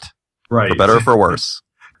is not, right? For better or for worse.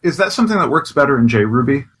 Is that something that works better in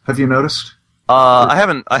JRuby? Have you noticed? I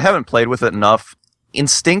haven't played with it enough.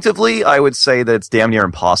 Instinctively, I would say that it's damn near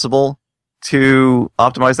impossible to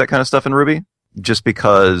optimize that kind of stuff in Ruby, just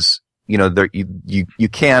because you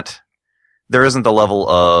can't. There isn't the level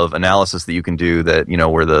of analysis that you can do that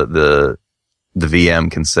where the VM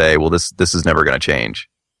can say, well, this is never going to change.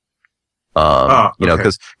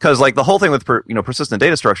 Because like the whole thing with persistent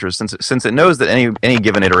data structures, since it knows that any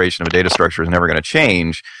given iteration of a data structure is never going to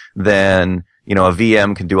change, then a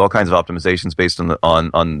VM can do all kinds of optimizations based on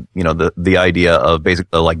the idea of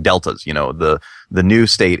like deltas. The new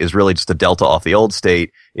state is really just a delta off the old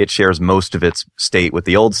state. It shares most of its state with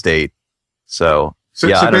the old state. So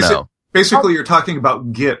I don't know. Basically, you're talking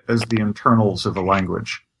about Git as the internals of a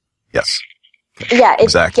language. Yes. Yeah,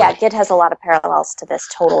 Exactly. Yeah, Git has a lot of parallels to this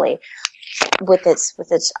totally with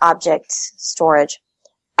its object storage.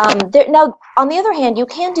 Now, on the other hand, you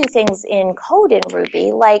can do things in code in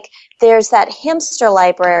Ruby, like there's that hamster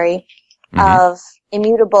library of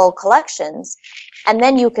immutable collections, and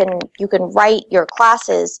then you can write your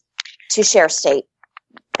classes to share state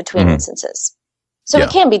between instances. So it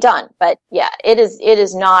can be done, but yeah, it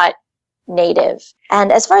is not native.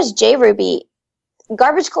 And as far as JRuby,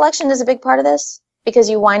 garbage collection is a big part of this, because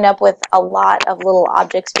you wind up with a lot of little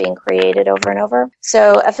objects being created over and over.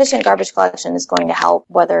 So efficient garbage collection is going to help,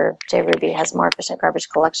 whether JRuby has more efficient garbage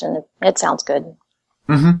collection. It sounds good.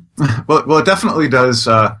 Well, it definitely does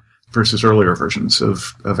versus earlier versions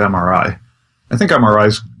of MRI. I think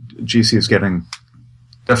MRI's GC is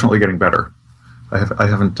definitely getting better. I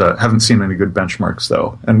haven't seen any good benchmarks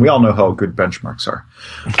though, and we all know how good benchmarks are.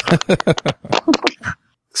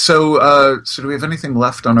 So do we have anything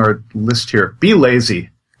left on our list here? Be lazy.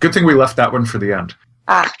 Good thing we left that one for the end.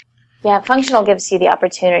 Yeah, functional gives you the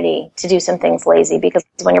opportunity to do some things lazy, because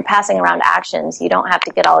when you're passing around actions, you don't have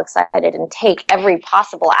to get all excited and take every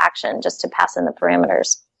possible action just to pass in the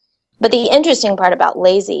parameters. But the interesting part about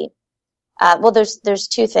lazy, there's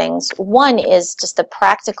two things. One is just the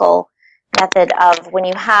practical method of when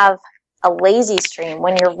you have a lazy stream,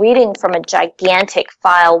 when you're reading from a gigantic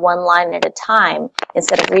file one line at a time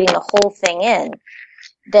instead of reading the whole thing in,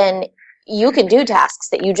 then you can do tasks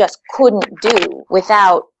that you just couldn't do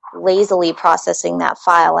without lazily processing that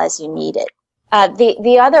file as you need it.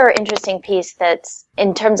 The other interesting piece that's,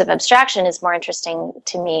 in terms of abstraction, is more interesting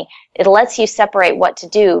to me. It lets you separate what to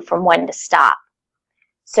do from when to stop.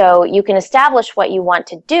 So you can establish what you want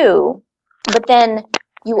to do, but then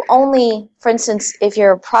you only, for instance, if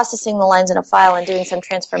you're processing the lines in a file and doing some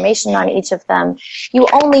transformation on each of them, you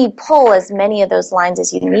only pull as many of those lines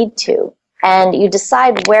as you need to. And you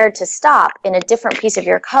decide where to stop in a different piece of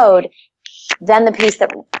your code than the piece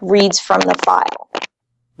that reads from the file.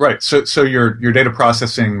 Right. So your data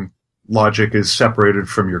processing logic is separated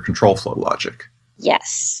from your control flow logic.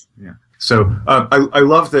 Yes. Yeah. So I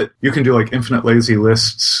love that you can do like infinite lazy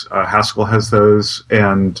lists. Haskell has those,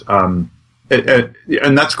 and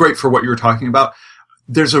that's great for what you were talking about.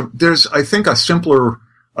 There's I think a simpler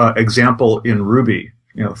example in Ruby,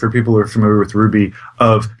 for people who are familiar with Ruby,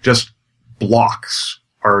 of just blocks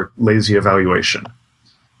are lazy evaluation.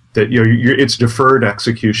 That it's deferred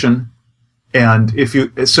execution, and if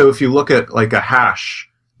you look at like a hash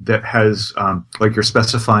that has like you're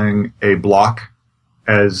specifying a block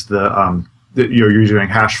as that you're using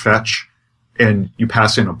hash fetch, and you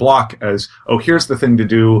pass in a block as, here's the thing to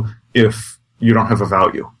do if you don't have a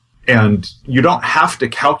value. And you don't have to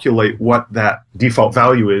calculate what that default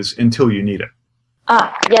value is until you need it.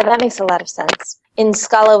 Yeah, that makes a lot of sense. In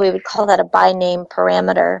Scala, we would call that a by name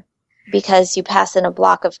parameter, because you pass in a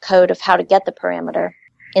block of code of how to get the parameter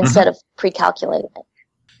instead of pre-calculating it.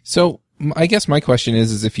 So I guess my question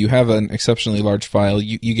is if you have an exceptionally large file,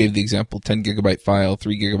 you gave the example 10 gigabyte file,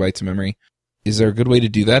 3 gigabytes of memory. Is there a good way to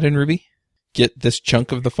do that in Ruby? Get this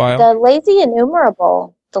chunk of the file? The lazy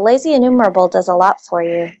enumerable does a lot for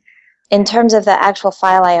you. In terms of the actual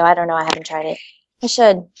file I/O, I don't know. I haven't tried it. I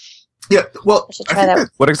should. Yeah, well, I should try that.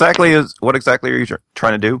 What exactly are you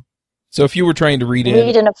trying to do? So if you were trying to read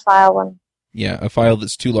in a file one. Yeah, a file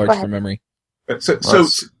that's too large for memory. So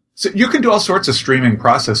you can do all sorts of streaming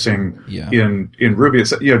processing in Ruby.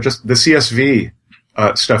 It's, just the CSV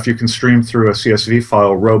stuff. You can stream through a CSV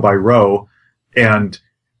file row by row, and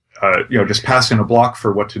just pass in a block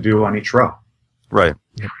for what to do on each row. Right.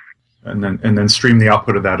 And then stream the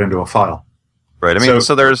output of that into a file. Right. I mean,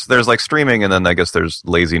 so there's like streaming, and then I guess there's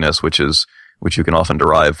laziness, which you can often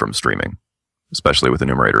derive from streaming, especially with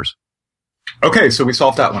enumerators. Okay, so we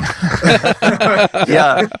solved that one.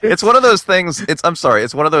 Yeah, it's one of those things. It's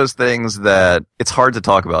one of those things that it's hard to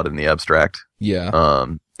talk about in the abstract. Yeah.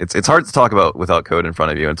 It's hard to talk about without code in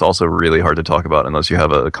front of you. It's also really hard to talk about unless you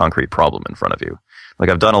have a concrete problem in front of you. Like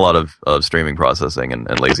I've done a lot of streaming processing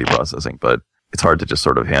and lazy processing, but it's hard to just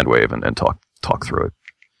sort of hand wave and talk through it.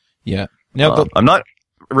 Yeah. Now I'm not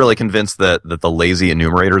really convinced that the lazy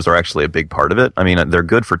enumerators are actually a big part of it. I mean, they're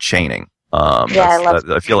good for chaining.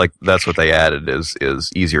 I feel like that's what they added is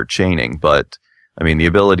easier chaining. But I mean, the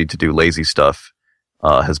ability to do lazy stuff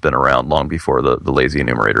has been around long before the lazy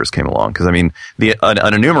enumerators came along. Because I mean,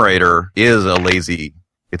 an enumerator is a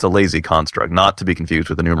lazy construct, not to be confused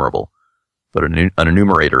with enumerable. But an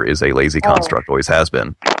enumerator is a lazy construct, always has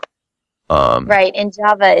been. Right. In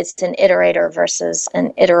Java, it's an iterator versus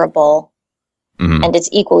an iterable, and it's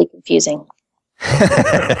equally confusing.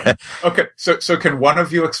 Okay, so can one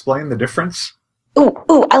of you explain the difference?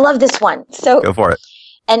 Ooh, I love this one. So go for it.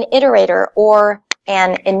 An iterator or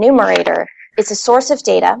an enumerator is a source of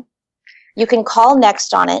data. You can call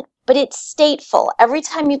next on it, but it's stateful. Every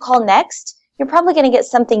time you call next, you're probably going to get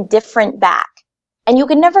something different back. And you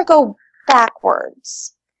can never go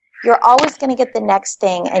backwards. You're always going to get the next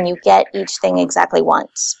thing, and you get each thing exactly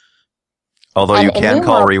once. Although you can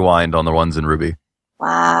call rewind on the ones in Ruby.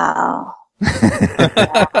 Wow.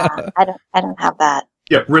 Yeah, I don't have that.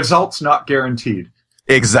 Yeah, results not guaranteed.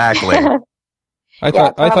 Exactly. I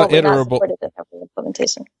thought iterable.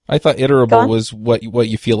 Implementation. I thought iterable was what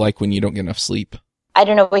you feel like when you don't get enough sleep. I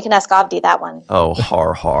don't know. We can ask Avdi that one. Oh,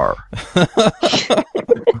 har.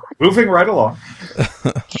 Moving right along.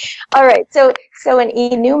 All right. So an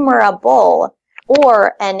enumerable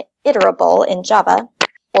or an iterable in Java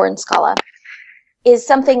or in Scala is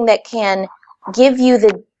something that can give you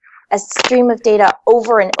a stream of data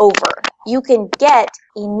over and over. You can get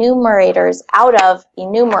enumerators out of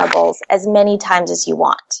enumerables as many times as you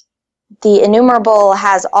want. The enumerable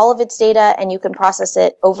has all of its data, and you can process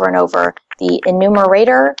it over and over. The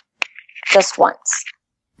enumerator, just once.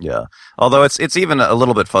 Yeah. Although it's even a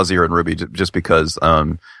little bit fuzzier in Ruby just because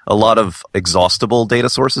a lot of exhaustible data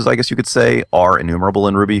sources, I guess you could say, are enumerable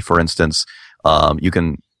in Ruby. For instance,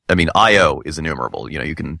 IO is enumerable.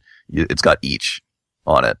 It's got each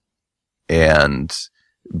on it.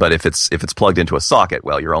 But if it's plugged into a socket,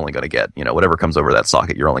 well, you're only going to get, whatever comes over that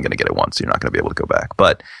socket, you're only going to get it once. You're not going to be able to go back.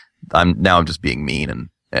 But I'm just being mean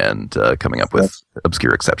and coming up with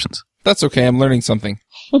obscure exceptions. That's okay. I'm learning something.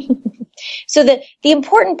 So the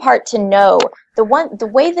important part to know, the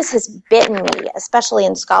way this has bitten me, especially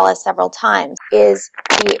in Scala several times, is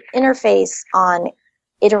the interface on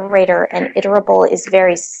iterator and iterable is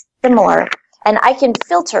very similar. And I can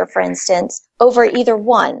filter, for instance, over either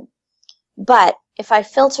one. But if I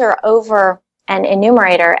filter over an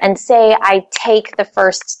enumerator and say I take the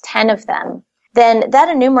first 10 of them, then that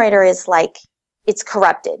enumerator is like, it's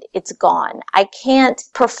corrupted. It's gone. I can't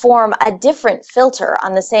perform a different filter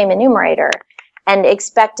on the same enumerator and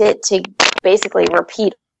expect it to basically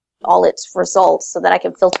repeat all its results so that I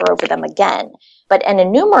can filter over them again. But an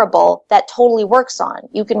enumerable, that totally works on.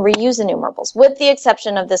 You can reuse enumerables, with the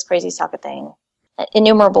exception of this crazy socket thing.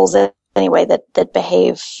 Enumerables, anyway, that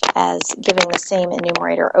behave as giving the same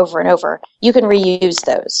enumerator over and over. You can reuse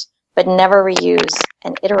those, but never reuse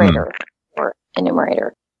an iterator or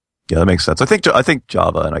enumerator. Yeah, that makes sense. I think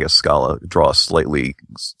Java and I guess Scala draw a slightly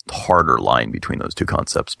harder line between those two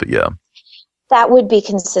concepts, but yeah. That would be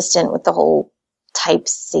consistent with the whole type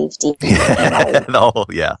safety.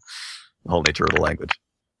 The whole nature of the language.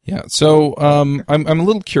 Yeah. So I'm a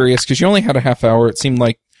little curious because you only had a half hour. It seemed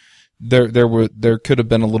like there could have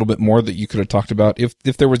been a little bit more that you could have talked about.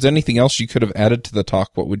 If there was anything else you could have added to the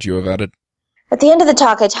talk, what would you have added? At the end of the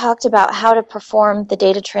talk, I talked about how to perform the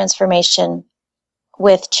data transformation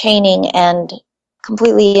with chaining and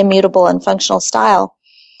completely immutable and functional style,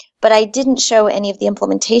 but I didn't show any of the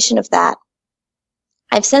implementation of that.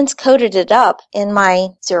 I've since coded it up in my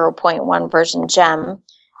 0.1 version gem,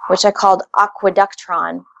 which I called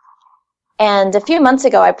Aqueductron. And a few months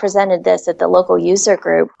ago, I presented this at the local user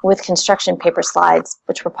group with construction paper slides,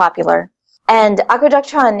 which were popular. And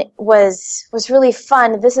Aqueductron was really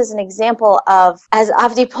fun. This is an example of, as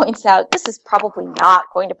Avdi points out, this is probably not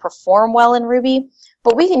going to perform well in Ruby,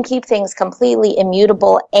 but we can keep things completely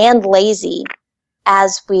immutable and lazy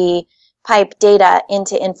as we pipe data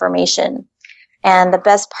into information. And the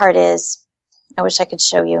best part is, I wish I could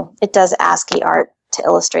show you, it does ASCII art to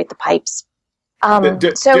illustrate the pipes. Do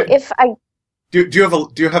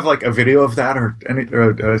you have like a video of that or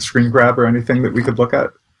a screen grab or anything that we could look at?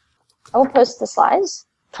 I will post the slides,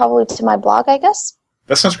 probably to my blog, I guess.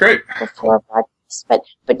 That sounds great.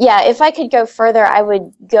 But yeah, if I could go further, I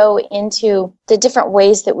would go into the different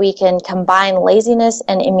ways that we can combine laziness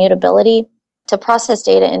and immutability to process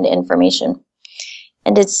data into information.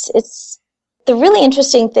 And it's the really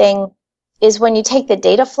interesting thing is when you take the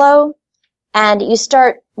data flow and you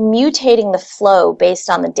start mutating the flow based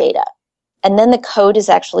on the data. And then the code is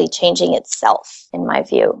actually changing itself, in my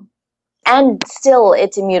view. And still,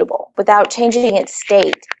 it's immutable. Without changing its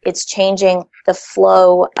state, it's changing the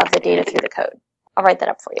flow of the data through the code. I'll write that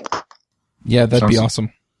up for you. Yeah, that'd be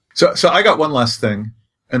awesome. So I got one last thing,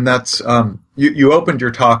 and that's you opened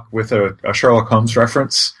your talk with a Sherlock Holmes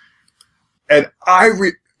reference, and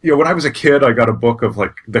when I was a kid, I got a book of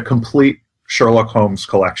like the complete Sherlock Holmes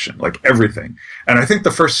collection, like everything, and I think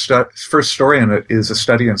the first story in it is A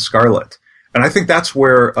Study in Scarlet, and I think that's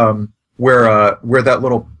where that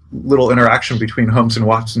little interaction between Holmes and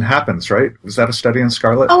Watson happens, right? Was that A Study in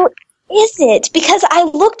Scarlet? Oh, is it? Because I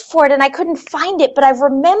looked for it and I couldn't find it, but I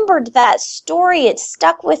remembered that story. It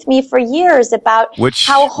stuck with me for years about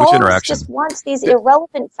how Holmes just wants these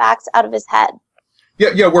irrelevant facts out of his head.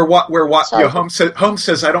 Yeah, Holmes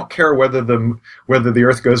says, I don't care whether the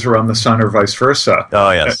Earth goes around the sun or vice versa.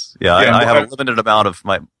 Oh yes, I have a limited amount of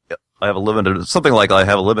something like I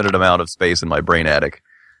have a limited amount of space in my brain attic,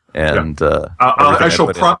 and I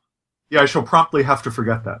shall promptly have to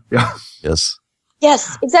forget that. Yeah.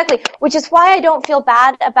 Yes, exactly. Which is why I don't feel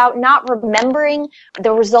bad about not remembering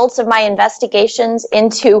the results of my investigations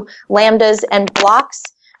into lambdas and blocks,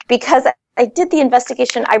 because I did the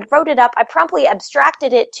investigation, I wrote it up, I promptly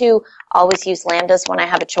abstracted it to always use lambdas when I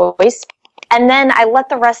have a choice, and then I let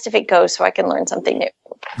the rest of it go so I can learn something new.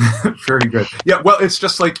 Very good. Yeah, well, it's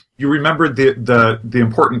just like you remembered the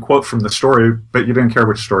important quote from the story, but you didn't care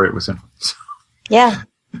which story it was in. Yeah.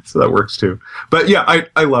 So that works too. But yeah,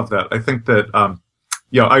 I love that. I think that,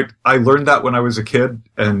 I learned that when I was a kid,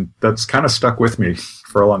 and that's kind of stuck with me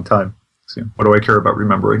for a long time. So, what do I care about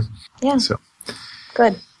remembering? Yeah. So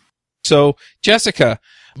good. So, Jessica,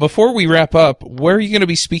 before we wrap up, where are you going to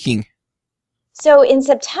be speaking? So in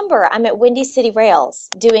September, I'm at Windy City Rails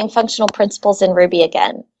doing functional principles in Ruby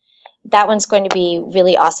again. That one's going to be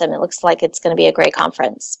really awesome. It looks like it's going to be a great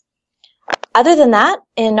conference. Other than that,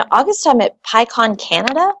 in August, I'm at PyCon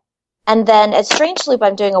Canada. And then at Strangeloop,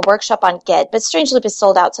 I'm doing a workshop on Git, but Strangeloop is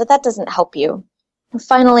sold out, so that doesn't help you. And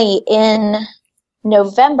finally, in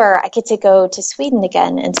November, I get to go to Sweden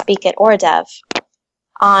again and speak at Oradev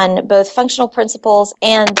on both functional principles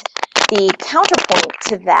and the counterpoint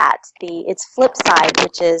to that, its flip side,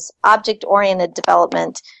 which is object-oriented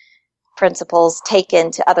development principles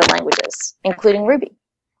taken to other languages, including Ruby.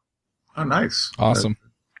 Oh, nice. Awesome.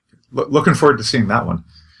 Looking forward to seeing that one.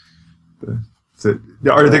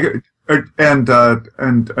 Are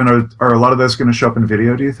a lot of those going to show up in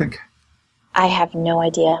video, do you think? I have no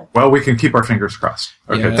idea. Well, we can keep our fingers crossed.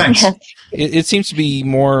 Okay, yeah. Thanks. It seems to be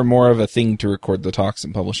more and more of a thing to record the talks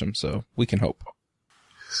and publish them, so we can hope.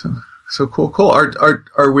 So cool.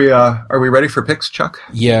 Are we ready for picks, Chuck?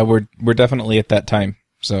 Yeah, we're definitely at that time.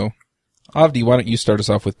 So, Avdi, why don't you start us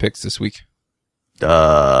off with picks this week?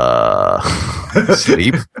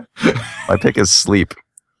 Sleep. My pick is Sleep.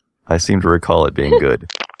 I seem to recall it being good.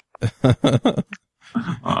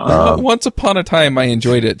 Once upon a time, I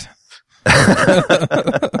enjoyed it.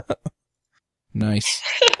 Nice.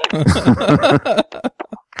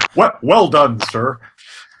 What? Well done, sir.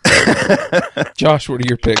 Josh, what are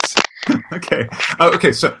your picks? Okay.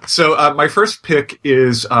 So my first pick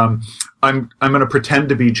is I'm going to pretend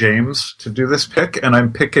to be James to do this pick, and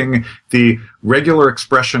I'm picking the regular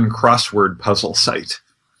expression crossword puzzle site,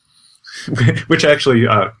 which I actually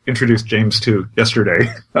introduced James to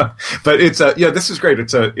yesterday. But it's this is great.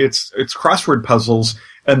 It's crossword puzzles,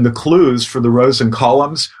 and the clues for the rows and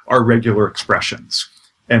columns are regular expressions,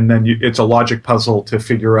 and then it's a logic puzzle to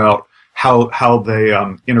figure out how they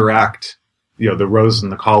interact. The rows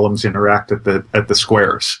and the columns interact at the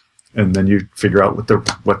squares, and then you figure out what the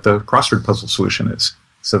crossword puzzle solution is.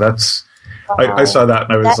 So that's I saw that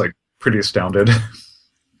and I was pretty astounded.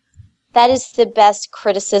 That is the best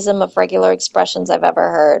criticism of regular expressions I've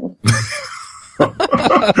ever heard.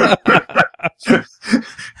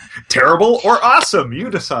 Terrible or awesome,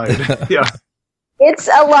 you decide. Yeah. It's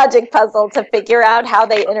a logic puzzle to figure out how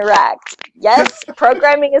they interact. Yes,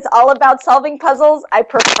 programming is all about solving puzzles. I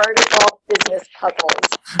prefer to solve business puzzles.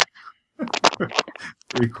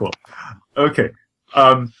 Very cool. Okay.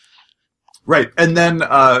 Right. And then,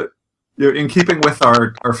 in keeping with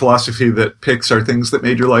our philosophy that picks are things that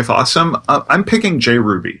made your life awesome, I'm picking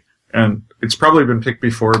JRuby. And it's probably been picked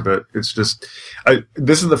before, but it's just,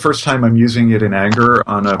 this is the first time I'm using it in anger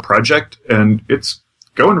on a project, and it's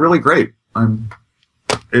going really great.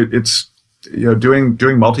 It's doing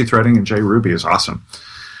multi-threading in JRuby is awesome.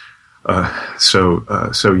 So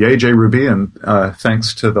yay JRuby, and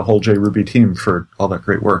thanks to the whole JRuby team for all that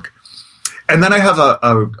great work. And then I have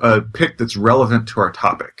a pick that's relevant to our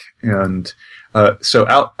topic, and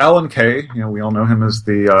so Alan Kay, we all know him as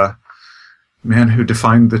the man who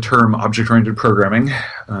defined the term object-oriented programming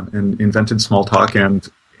and invented Smalltalk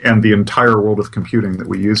and the entire world of computing that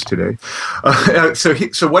we use today.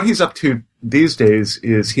 So what he's up to these days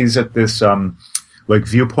is he's at this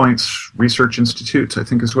Viewpoints Research Institute, I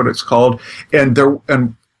think is what it's called, and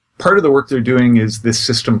part of the work they're doing is this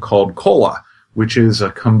system called COLA, which is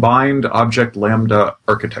a combined object lambda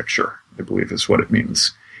architecture, I believe is what it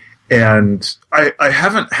means. And I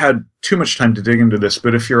haven't had too much time to dig into this,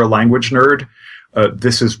 but if you're a language nerd,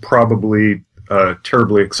 this is probably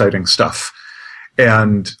terribly exciting stuff.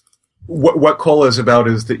 And what COLA is about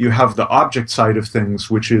is that you have the object side of things,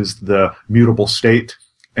 which is the mutable state,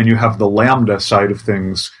 and you have the lambda side of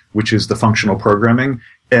things, which is the functional programming,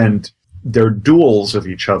 and they're duals of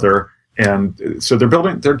each other. And so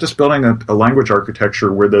they're just building a language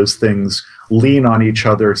architecture where those things lean on each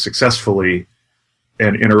other successfully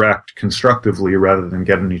and interact constructively rather than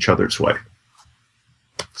get in each other's way.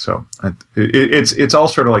 So it's all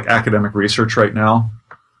sort of like academic research right now,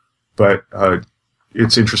 but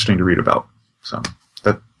it's interesting to read about. So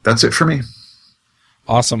that's it for me.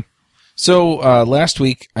 Awesome. So last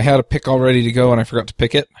week I had a pick all ready to go and I forgot to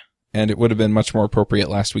pick it, and it would have been much more appropriate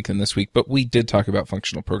last week than this week, but we did talk about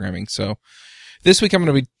functional programming. So this week I'm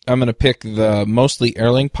going to pick the Mostly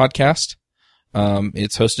Erlang podcast.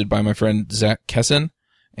 It's hosted by my friend Zach Kessin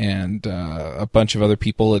and a bunch of other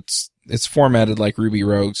people. It's formatted like Ruby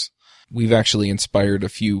Rogues. We've actually inspired a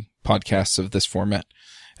few podcasts of this format,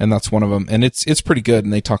 and that's one of them. And it's pretty good,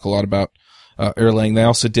 and they talk a lot about Erlang. They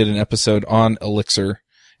also did an episode on Elixir,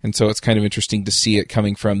 and so it's kind of interesting to see it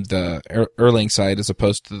coming from the Erlang side as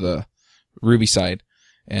opposed to the Ruby side,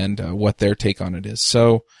 and what their take on it is.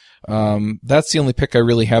 So that's the only pick I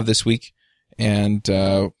really have this week, and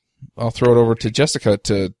I'll throw it over to Jessica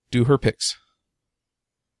to do her picks.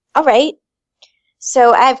 All right.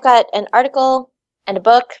 So I've got an article and a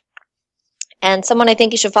book and someone I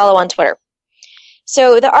think you should follow on Twitter.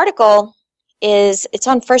 So the article it's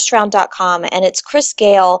on firstround.com, and it's Chris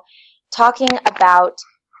Gale talking about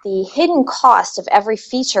the hidden cost of every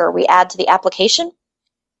feature we add to the application.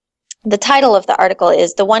 The title of the article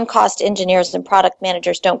is The One Cost Engineers and Product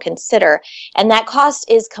Managers Don't Consider, and that cost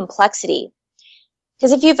is complexity.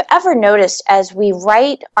 Because if you've ever noticed, as we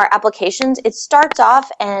write our applications, it starts off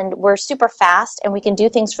and we're super fast and we can do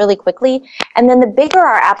things really quickly. And then the bigger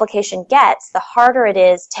our application gets, the harder it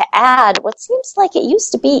is to add what seems like it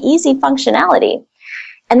used to be easy functionality.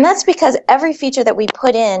 And that's because every feature that we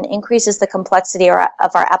put in increases the complexity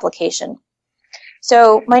of our application.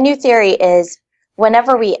 So my new theory is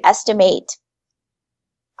whenever we estimate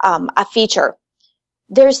a feature,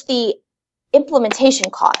 there's the implementation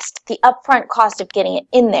cost, the upfront cost of getting it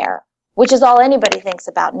in there, which is all anybody thinks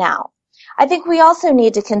about now. I think we also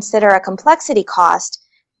need to consider a complexity cost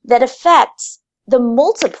that affects the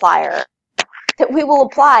multiplier that we will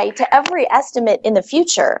apply to every estimate in the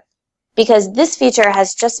future, because this feature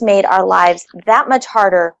has just made our lives that much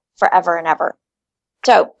harder forever and ever.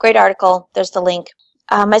 So, great article. There's the link.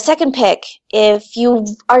 My second pick, if you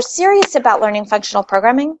are serious about learning functional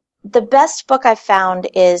programming, the best book I've found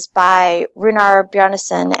is by Runar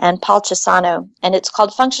Bjarnason and Paul Chisano, and it's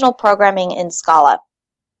called Functional Programming in Scala.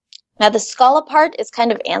 Now, the Scala part is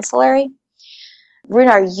kind of ancillary.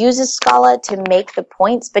 Runar uses Scala to make the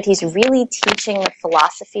points, but he's really teaching the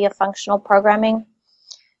philosophy of functional programming,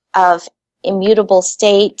 of immutable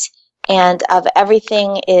state, and of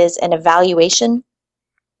everything is an evaluation.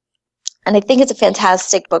 And I think it's a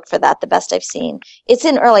fantastic book for that, the best I've seen. It's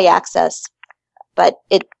in early access, but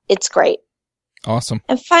it's great. Awesome.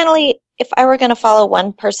 And finally, if I were going to follow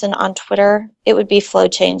one person on Twitter, it would be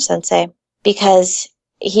Flowchange Sensei, because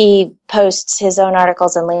he posts his own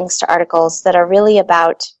articles and links to articles that are really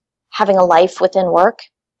about having a life within work,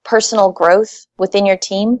 personal growth within your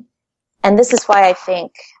team. And this is why I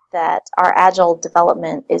think that our agile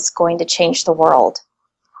development is going to change the world,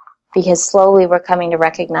 because slowly we're coming to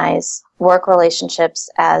recognize work relationships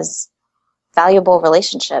as valuable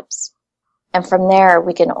relationships. And from there,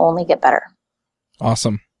 we can only get better.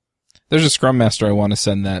 Awesome. There's a Scrum Master I want to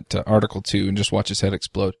send that article to and just watch his head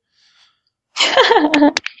explode.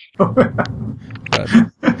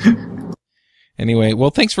 Anyway, well,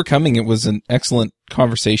 thanks for coming. It was an excellent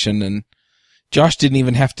conversation, and Josh didn't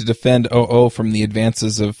even have to defend OO from the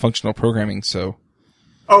advances of functional programming, so...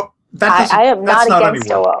 Oh, I am not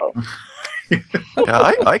against OO.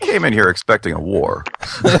 Yeah, I came in here expecting a war.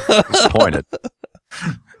 Disappointed.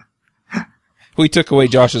 We took away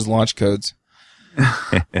Josh's launch codes.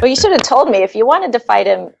 Well, you should have told me if you wanted to fight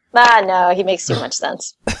him. No, he makes too much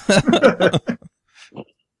sense.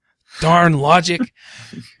 Darn logic.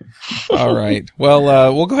 All right.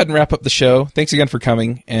 Well, we'll go ahead and wrap up the show. Thanks again for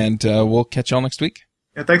coming, and we'll catch y'all next week.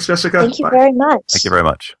 Yeah, thanks, Jessica. Thank you very much. Thank you very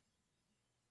much.